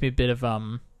reminds me a bit of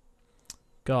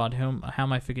God, how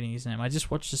am I forgetting his name? I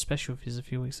just watched a special of his a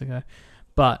few weeks ago,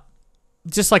 but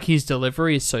just like his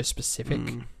delivery is so specific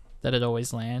that it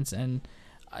always lands. And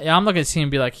I'm not going to see him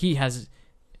be like,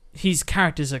 his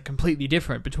characters are completely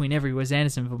different between every Wes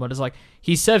Anderson film, but it's like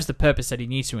he serves the purpose that he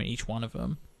needs to in each one of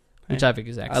them, which I think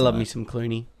is excellent. I love me some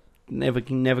Clooney.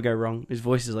 Can never go wrong. His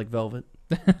voice is like velvet.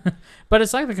 But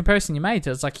it's like the comparison you made.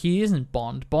 It's like he isn't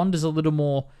Bond. Bond is a little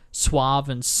more suave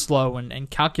and slow and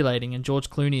calculating, and George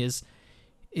Clooney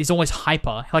is always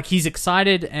hyper. Like he's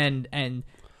excited and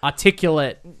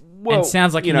articulate and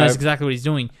sounds like he knows exactly what he's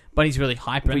doing, but he's really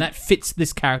hyper, and that fits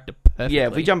this character perfectly. Yeah,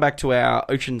 if we jump back to our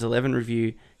Ocean's 11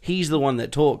 review, he's the one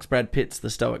that talks. Brad Pitt's the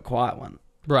stoic, quiet one.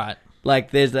 Right.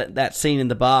 Like, there's that scene in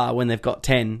the bar when they've got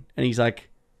 10, and he's like,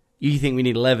 you think we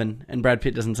need 11? And Brad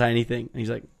Pitt doesn't say anything. And he's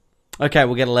like, okay,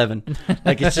 we'll get 11.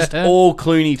 Like, it's just all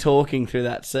Clooney talking through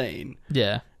that scene.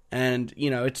 Yeah. And, you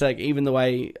know, it's like even the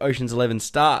way Ocean's 11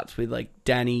 starts with, like,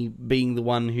 Danny being the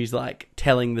one who's, like,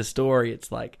 telling the story. It's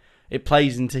like, it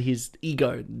plays into his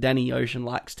ego. Danny Ocean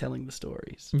likes telling the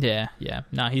stories. Yeah.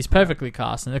 No, he's perfectly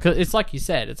cast. And it's like you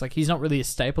said, it's like he's not really a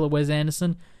staple of Wes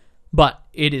Anderson, but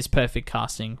it is perfect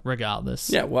casting regardless.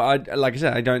 Yeah, well, like I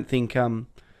said, I don't think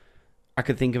I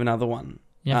could think of another one.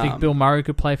 Yeah, I think Bill Murray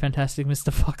could play fantastic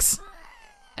Mr. Fox.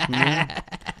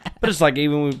 But it's like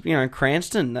even with, you know,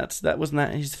 Cranston, that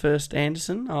wasn't his first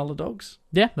Anderson, Isle of Dogs?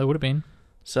 Yeah, that would have been.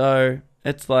 So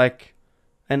it's like,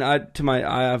 and I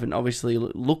haven't obviously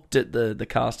looked at the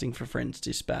casting for French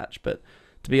Dispatch, but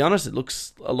to be honest, it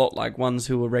looks a lot like ones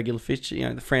who were regular feature. You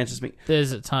know, the Francis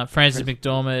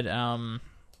McDormand,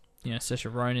 you know,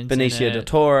 Saoirse Ronan's Benicio in it. del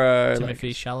Toro,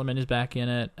 Timothy Chalamet is back in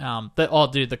it.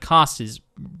 The cast is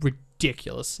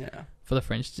ridiculous. Yeah. For the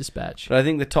French Dispatch. But I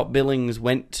think the top billings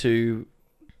went to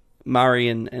Murray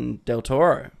and Del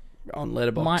Toro on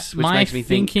Letterboxd, which makes me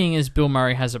think... My thinking is Bill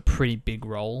Murray has a pretty big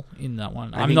role in that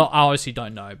one. I obviously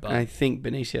don't know, but... I think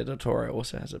Benicio del Toro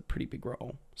also has a pretty big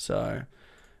role. So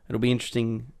it'll be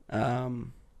interesting.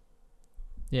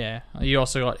 Yeah. You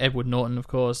also got Edward Norton, of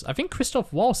course. I think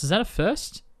Christoph Waltz, is that a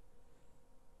first?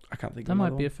 I can't think that of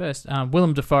might be a first.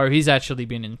 Willem Dafoe, he's actually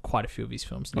been in quite a few of his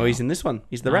films now. Oh, he's in this one.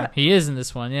 He's the Rat. He is in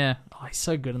this one, yeah. Oh, he's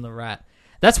so good in The Rat.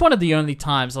 That's one of the only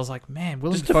times I was like, man,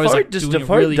 Willem Dafoe's like does doing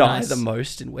Dafoe really die nice. the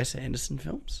most in Wes Anderson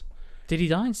films? Did he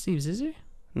die in Steve Zissou?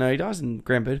 No, he dies in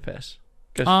Grand Budapest.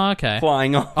 Goes okay.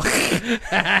 Flying off.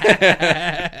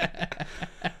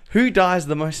 Who dies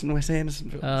the most in Wes Anderson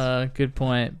films? Good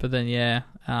point. But then, yeah.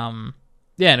 Yeah,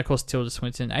 and of course, Tilda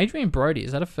Swinton. Adrian Brody,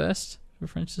 is that a first for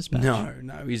French Dispatch? No,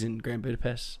 he's in Grand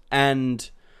Budapest. And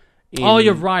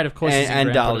you're right, of course, he's in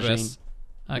and Grand Budapest.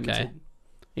 Okay.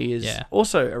 He is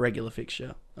also a regular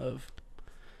fixture of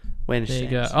Wes Anderson. There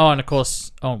you go. Oh, and of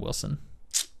course, Owen Wilson.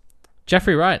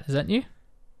 Jeffrey Wright, is that you?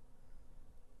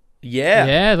 Yeah.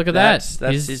 Yeah, look at that.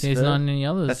 He's not in any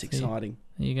others. That's exciting.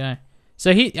 There you go.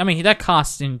 So that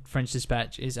cast in French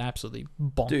Dispatch is absolutely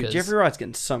bonkers. Dude, Jeffrey Wright's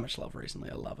getting so much love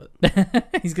recently. I love it.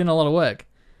 He's getting a lot of work.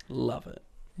 Love it.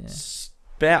 Yeah. It's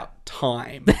about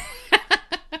time.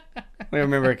 I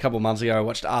remember a couple months ago I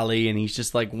watched Ali, and he's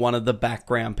just like one of the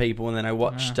background people. And then I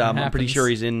watched, I'm pretty sure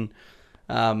he's in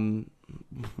one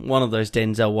of those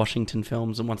Denzel Washington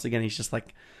films. And once again, he's just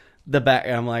like the back.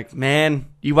 I'm like, man,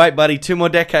 you wait, buddy. 2 more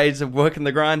decades of working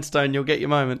the grindstone, you'll get your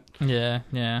moment. Yeah.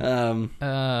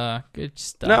 Good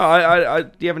stuff. No, I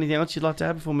do you have anything else you'd like to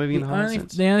add before moving into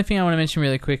highlights? The only thing I want to mention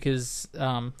really quick is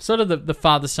sort of the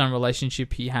father-son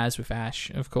relationship he has with Ash,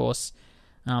 of course.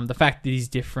 The fact that he's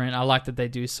different. I like that they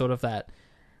do sort of that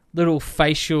little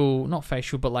not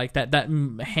facial, but like that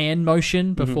hand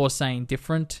motion before saying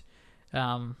different,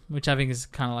 which I think is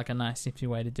kind of like a nice, nifty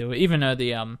way to do it. Even though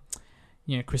the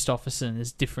Christopherson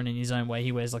is different in his own way.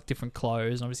 He wears like different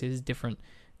clothes. Obviously, there's different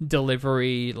line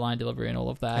delivery, and all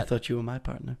of that. I thought you were my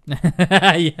partner.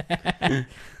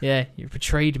 Yeah, you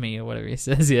betrayed me, or whatever he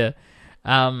says. Yeah,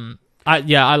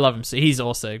 I love him. So he's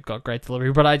also got great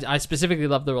delivery. But I specifically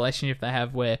love the relationship they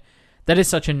have, where that is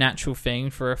such a natural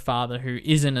thing for a father who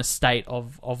is in a state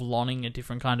of longing a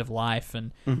different kind of life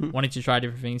and wanting to try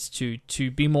different things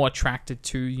to be more attracted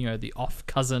to the off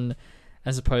cousin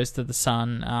as opposed to the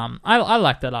son. I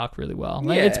like that arc really well.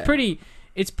 Like, Yeah.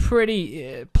 It's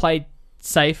pretty played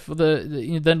safe.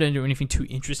 They don't do anything too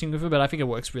interesting with it, but I think it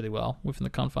works really well within the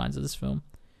confines of this film.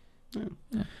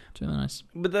 Yeah, it's really nice.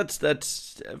 But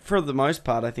that's for the most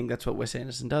part, I think that's what Wes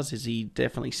Anderson does. Is he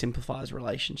definitely simplifies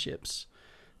relationships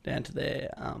down to their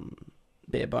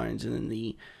bare bones, and then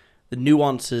the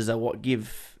nuances are what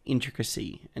give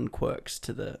intricacy and quirks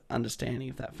to the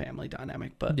understanding of that family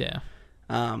dynamic. But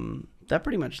that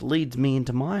pretty much leads me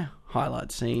into my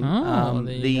highlight scene.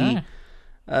 The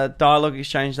dialogue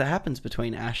exchange that happens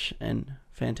between Ash and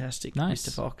Fantastic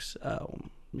Mr.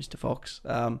 Fox.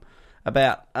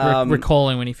 About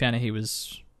recalling when he found out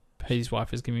his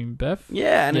wife was giving birth.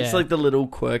 Yeah, and it's like the little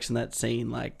quirks in that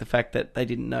scene, like the fact that they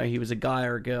didn't know he was a guy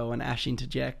or a girl, and Ash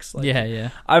interjects. Like,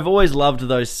 I've always loved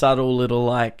those subtle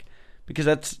little because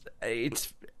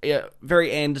it's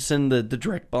very Anderson, the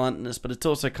direct bluntness, but it's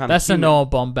also kind of that's the Noah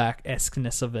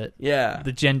Baumbach-esqueness of it. Yeah,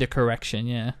 the gender correction.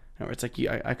 Yeah, where it's like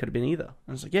I could have been either.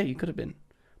 And it's like, yeah, you could have been,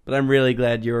 but I'm really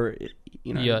glad you're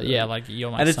you're my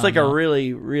and it's son like now. a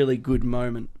really really good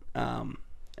moment.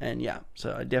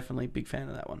 So I definitely big fan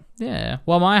of that one. Yeah.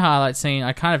 Well, my highlight scene,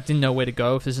 I kind of didn't know where to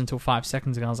go with this until 5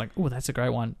 seconds ago. I was like, oh, that's a great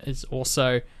one. It's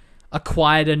also a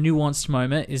quieter, nuanced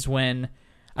moment is when,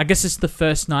 I guess it's the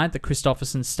first night that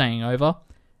Christopherson's staying over,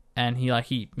 and he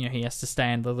has to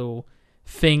stay in the little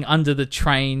thing under the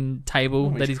train table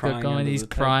that he's got going. He's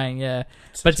crying, yeah.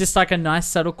 But just like a nice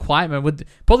subtle quiet moment. With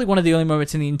probably one of the only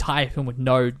moments in the entire film with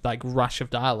no like rush of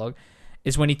dialogue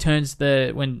is when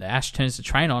when Ash turns the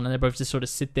train on and they both just sort of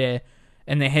sit there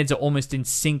and their heads are almost in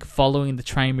sync following the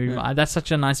train moving. Yeah. That's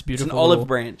such a nice, beautiful... It's an olive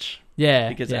branch. Yeah.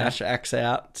 Because Ash acts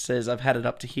out, says, I've had it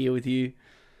up to here with you.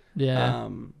 Yeah.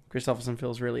 Christopherson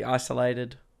feels really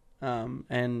isolated.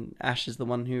 And Ash is the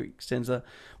one who extends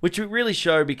which we really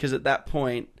show because at that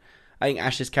point, I think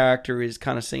Ash's character is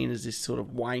kind of seen as this sort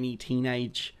of whiny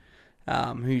teenage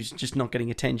who's just not getting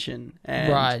attention.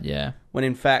 And right, yeah. When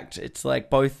in fact, it's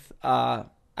like both are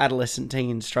adolescent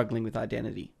teens struggling with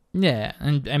identity. Yeah,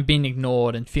 and being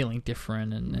ignored and feeling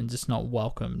different and just not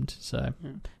welcomed. So,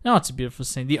 no, it's a beautiful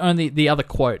scene. The other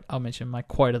quote, I'll mention my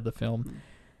quote of the film.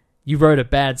 You wrote a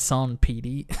bad song,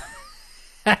 Petey.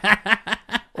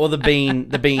 Or the bean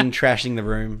trashing the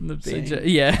room.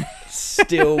 Yeah.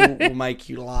 Still will make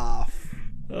you laugh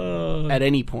at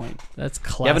any point. That's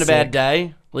classic. You're having a bad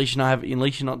day, at least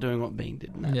you're not doing what Bean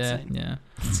did in that scene. Yeah.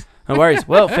 No worries.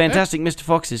 Well, Fantastic Mr.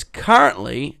 Fox is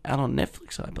currently out on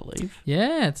Netflix, I believe.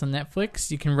 Yeah, it's on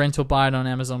Netflix. You can rent or buy it on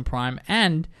Amazon Prime.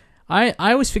 And I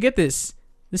always forget this.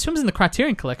 This film's in the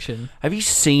Criterion Collection. Have you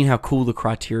seen how cool the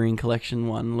Criterion Collection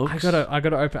one looks? I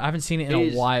gotta open. I haven't seen it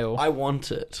in a while. I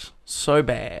want it so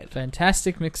bad.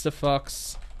 Fantastic Mr.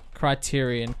 Fox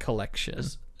Criterion Collection.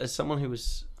 As someone who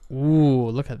was... Ooh,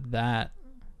 look at that.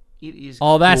 It is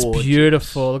that's gorgeous.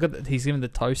 beautiful. Look at that. He's giving the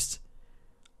toast.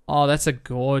 Oh, that's a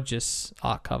gorgeous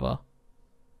art cover.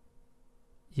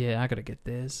 Yeah, I gotta get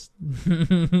this.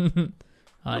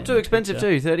 Not too expensive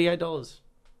too, $38.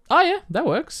 Oh yeah, that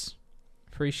works.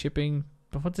 Free shipping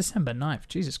before December 9th.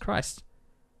 Jesus Christ.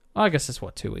 Oh, I guess it's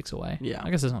 2 weeks away. Yeah. I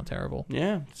guess it's not terrible.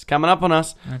 Yeah, it's coming up on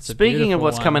us. Speaking of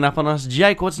what's coming up on us,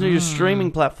 Jake, what's new to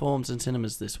streaming platforms and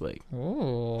cinemas this week?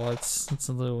 Oh, it's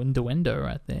a little innuendo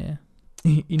right there.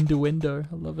 Innuendo,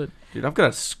 I love it. Dude, I've got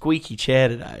a squeaky chair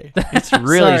today. It's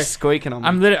really squeaking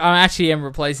on me. I actually am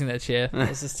replacing that chair. I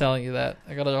was just telling you that.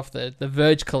 I got it off the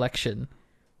Verge collection.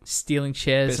 Stealing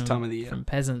chairs from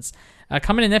peasants.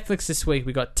 Coming to Netflix this week,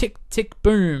 we got Tick, Tick,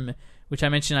 Boom, which I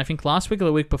mentioned, I think, last week or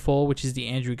the week before, which is the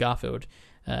Andrew Garfield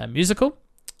musical,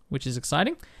 which is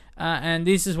exciting. And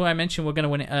this is where I mentioned we're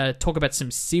going to talk about some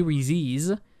series,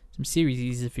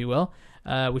 if you will,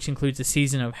 which includes the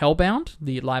season of Hellbound,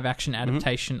 the live-action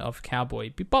adaptation of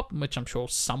Cowboy Bebop, which I'm sure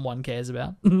someone cares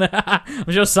about.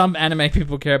 I'm sure some anime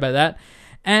people care about that.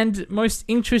 And most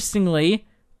interestingly,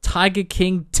 Tiger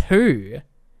King 2,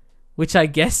 which I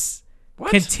guess... What?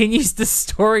 Continues the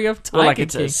story of Tiger King.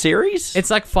 It's a series?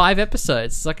 It's like 5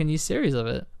 episodes. It's like a new series of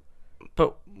it.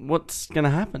 But what's going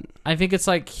to happen? I think it's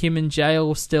like him in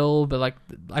jail still, but like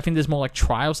I think there's more like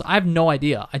trials. I have no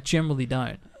idea. I generally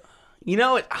don't. You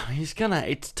know what?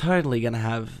 It's totally going to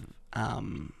have...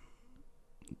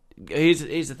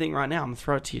 Here's the thing right now. I'm going to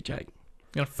throw it to you, Jake.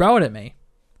 You're going to throw it at me?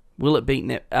 Will it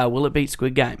beat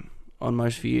Squid Game on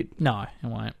most viewed? No, it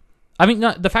won't. I mean,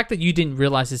 no, the fact that you didn't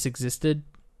realize this existed...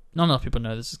 Not enough people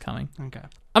know this is coming. Okay.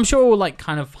 I'm sure it will like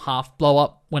kind of half blow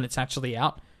up when it's actually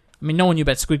out. I mean, no one knew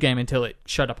about Squid Game until it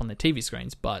showed up on the TV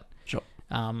screens, but sure.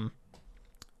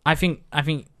 I think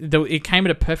it came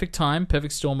at a perfect time,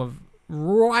 perfect storm of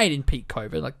right in peak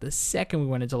COVID. Like the second we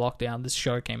went into lockdown, this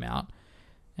show came out,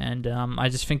 and I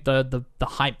just think the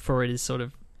hype for it is sort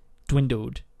of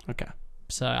dwindled. Okay.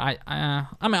 So I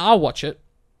mean, I'll watch it.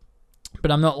 But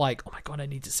I'm not like, oh my god, I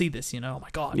need to see this, oh my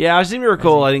god. Yeah, I seem to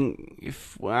recall, I think,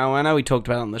 I know we talked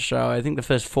about it on the show, I think the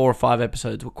first 4 or 5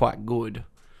 episodes were quite good.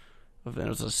 It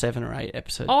was a 7 or 8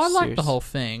 episode Oh, I series. like the whole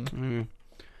thing.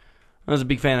 I was a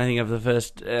big fan, I think, of the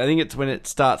first, I think it's when it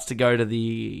starts to go to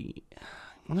the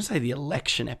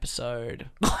election episode.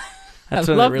 That's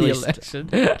I love the election.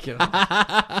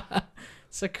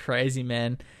 So crazy,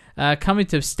 man. Coming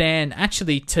to Stan,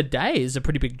 actually today is a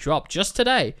pretty big drop. Just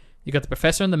today. You got The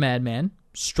Professor and the Madman,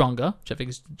 Stronger, which I think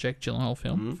is a Jake Gyllenhaal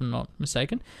film, if I'm not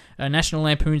mistaken. National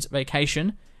Lampoon's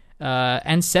Vacation,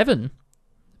 and Seven.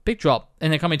 Big drop.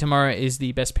 And then coming tomorrow is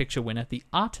the Best Picture winner, The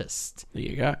Artist. There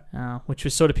you go. Which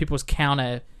was sort of people's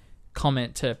counter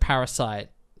comment to Parasite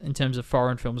in terms of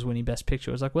foreign films winning Best Picture.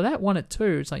 It was like, well, that won it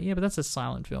too. It's like, yeah, but that's a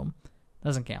silent film.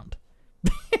 Doesn't count.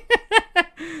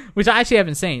 Which I actually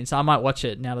haven't seen, so I might watch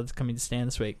it now that it's coming to Stan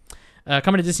this week.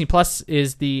 Coming to Disney Plus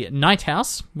is The Night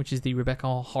House, which is the Rebecca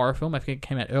Hall horror film. I think it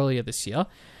came out earlier this year.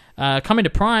 Coming to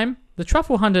Prime, The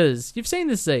Truffle Hunters. You've seen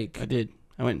this, Zeke? I did.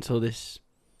 I went and saw this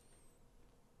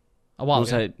a while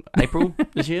ago. April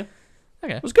this year.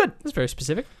 Okay. It was good. That's very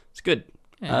specific. It's good.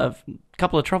 A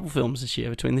couple of trouble films this year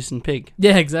between this and Pig.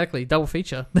 Yeah, exactly. Double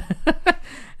feature.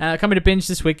 Coming to binge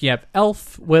this week, you have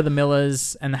Elf, We're the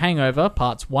Millers, and The Hangover,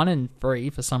 parts 1 and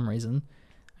 3 for some reason.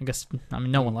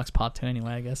 No one likes part 2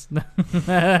 anyway, I guess.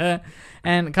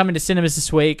 And coming to cinemas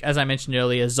this week, as I mentioned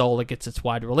earlier, Zola gets its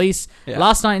wide release. Yeah.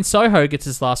 Last Night in Soho gets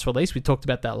its last release. We talked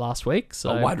about that last week.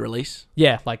 So a wide release?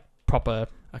 Yeah, like proper.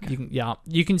 Okay.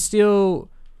 You can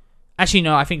still... Actually,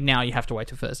 no, I think now you have to wait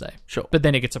till Thursday. Sure. But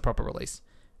then it gets a proper release.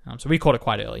 So we caught it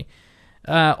quite early.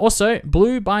 Also,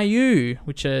 Blue Bayou,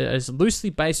 which is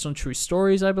loosely based on true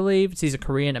stories, I believe. He's a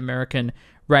Korean-American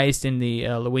raised in the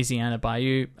Louisiana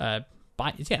Bayou. Bayou.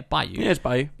 Yeah, it's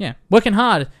Bayou. Yeah. Working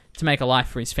hard to make a life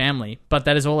for his family, but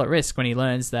that is all at risk when he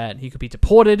learns that he could be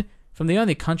deported from the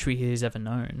only country he has ever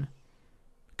known.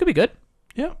 Could be good.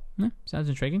 Yeah. Sounds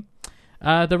intriguing.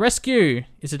 The Rescue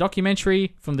is a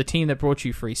documentary from the team that brought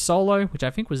you Free Solo, which I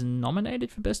think was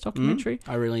nominated for Best Documentary.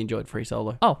 I really enjoyed Free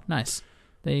Solo. Oh, nice.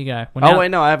 There you go. Well,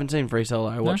 wait, no, I haven't seen Free Solo.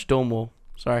 I watched Dawn Wall.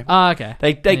 Sorry. Oh, okay.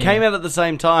 They came out at the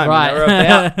same time. Right. And they were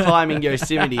about climbing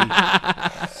Yosemite.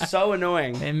 So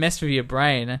annoying. They mess with your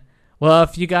brain. Well,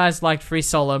 if you guys liked Free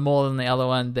Solo more than the other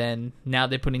one, then now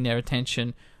they're putting their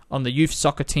attention on the youth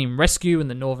soccer team Rescue in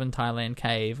the Northern Thailand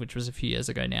cave, which was a few years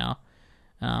ago now.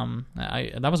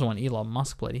 That was the one Elon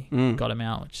Musk got him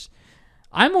out. Which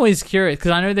I'm always curious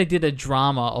because I know they did a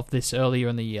drama of this earlier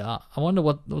in the year. I wonder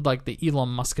what like the Elon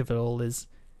Musk of it all is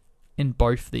in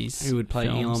both these. Who would play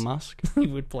films. Elon Musk? He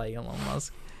would play Elon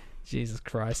Musk. Jesus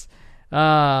Christ.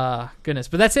 Goodness.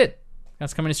 But that's it.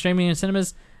 That's coming to streaming in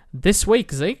cinemas this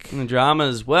week, Zeke. And the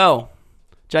dramas. Well,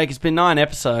 Jake, it's been 9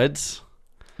 episodes.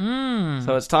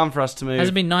 So it's time for us to move. Has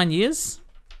it been 9 years?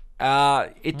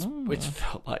 It's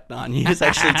felt like 9 years,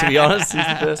 actually, to be honest, since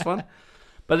the first one.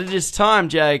 But it is time,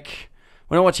 Jake.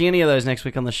 We're not watching any of those next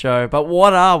week on the show, but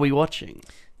what are we watching?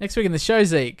 Next week in the show,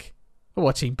 Zeke, we're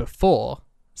watching Before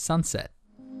Sunset.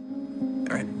 All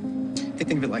right. Hey,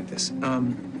 think of it like this.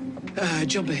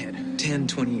 Jump ahead 10,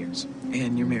 20 years,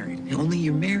 and you're married. And only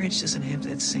your marriage doesn't have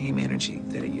that same energy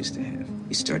that it used to have.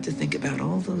 You start to think about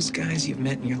all those guys you've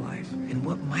met in your life and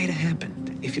what might have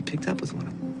happened if you picked up with one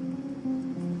of them.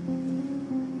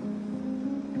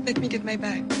 Let me get my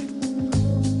bag.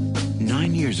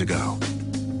 9 years ago,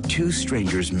 2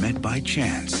 strangers met by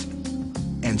chance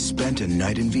and spent a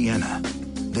night in Vienna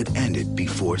that ended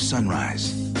before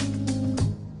sunrise.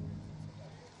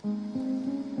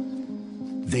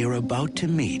 They are about to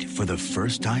meet for the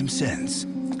first time since.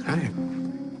 Hi.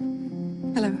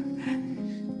 Hello.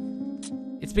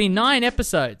 It's been 9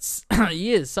 episodes.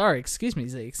 Years, excuse me,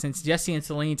 Zeke, since Jesse and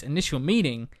Celine's initial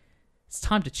meeting. It's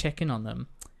time to check in on them.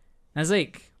 Now,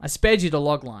 Zeke, I spared you the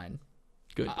log line.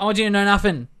 Good. I want you to know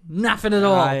nothing. Nothing at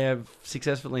all. I have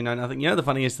successfully known nothing. You know, the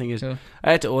funniest thing is,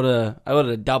 I ordered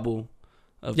a double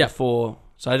of Before,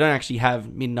 so I don't actually have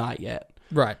Midnight yet.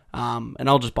 Right. And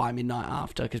I'll just buy Midnight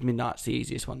after, because Midnight's the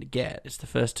easiest one to get. It's the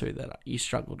first 2 that you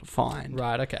struggle to find.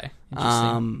 Right, okay.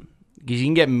 Interesting. Because you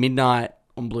can get Midnight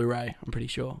on Blu-ray, I'm pretty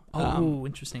sure.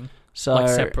 Interesting. So, like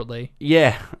separately.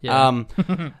 Yeah. So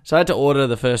I had to order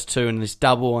the first 2 and this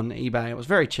double on eBay. It was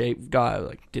very cheap.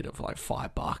 Guy did it for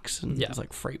 $5 and it was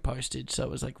free postage. So it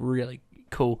was really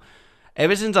cool.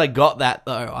 Ever since I got that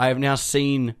though, I have now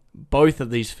seen both of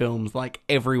these films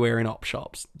everywhere in op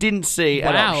shops. Didn't see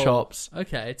at op shops.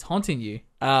 Okay, it's haunting you.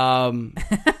 Until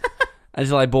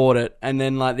I bought it, and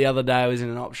then the other day I was in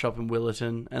an op shop in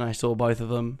Willerton and I saw both of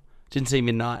them. Didn't see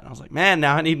Midnight. And I was like, man,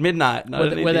 now I need Midnight. Were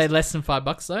they less than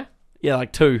 $5 though? Yeah,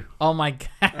 2. Oh my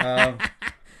god.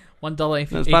 $1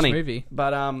 for each funny. movie.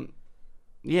 But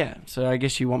yeah. So I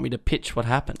guess you want me to pitch what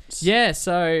happens. Yeah.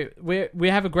 So we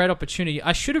have a great opportunity.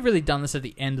 I should have really done this at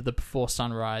the end of the Before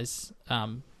Sunrise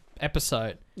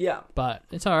episode. Yeah. But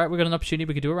it's all right. We've got an opportunity.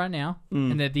 We could do it right now.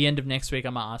 And at the end of next week,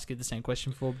 I might ask you the same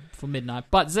question for Midnight.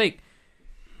 But Zeke,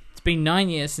 it's been 9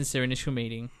 years since their initial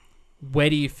meeting. What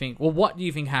do you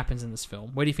think happens in this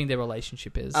film? Where do you think their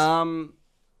relationship is?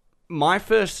 My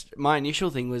initial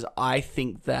thing was, I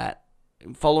think that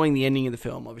following the ending of the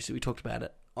film, obviously we talked about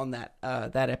it on that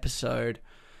episode,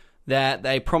 that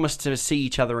they promised to see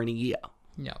each other in a year.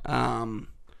 Yeah.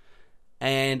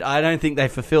 And I don't think they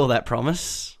fulfill that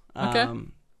promise. Okay.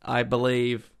 I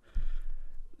believe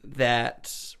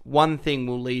that one thing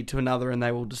will lead to another and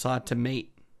they will decide to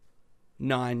meet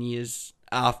 9 years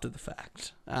after the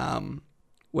fact.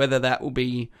 Whether that will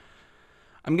be...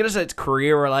 I'm going to say it's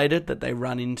career-related, that they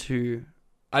run into...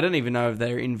 I don't even know if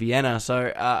they're in Vienna,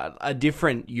 so a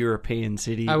different European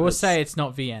city. I will say it's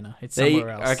not Vienna. It's somewhere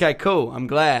else. Okay, cool. I'm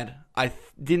glad. I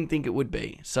didn't think it would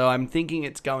be. So I'm thinking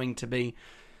it's going to be...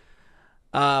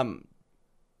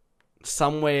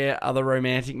 somewhere other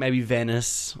romantic, maybe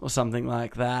Venice or something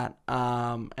like that,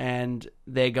 and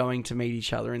they're going to meet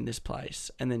each other in this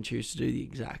place and then choose to do the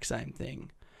exact same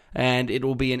thing. And it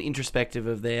will be an introspective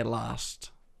of their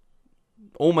last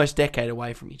almost decade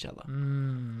away from each other.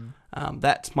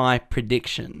 That's my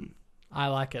prediction. I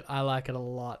like it. I like it a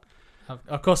lot.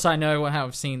 Of course, I know how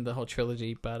I've seen the whole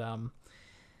trilogy, but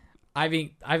I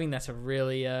think that's a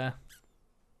really I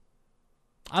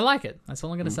like it. That's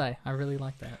all I'm gonna say. I really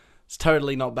like that. It's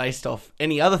totally not based off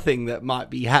any other thing that might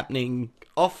be happening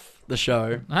off the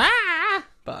show.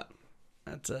 But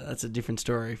that's a different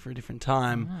story for a different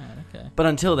time. Okay. But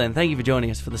until then, thank you for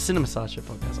joining us for the Cinema Sideshow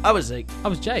podcast. I was Zeke. I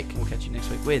was Jake. We'll catch you next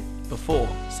week with Before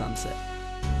Sunset.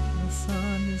 The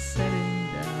sun is setting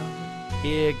down.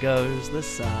 Here goes the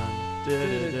sun.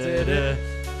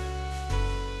 Da-da-da-da.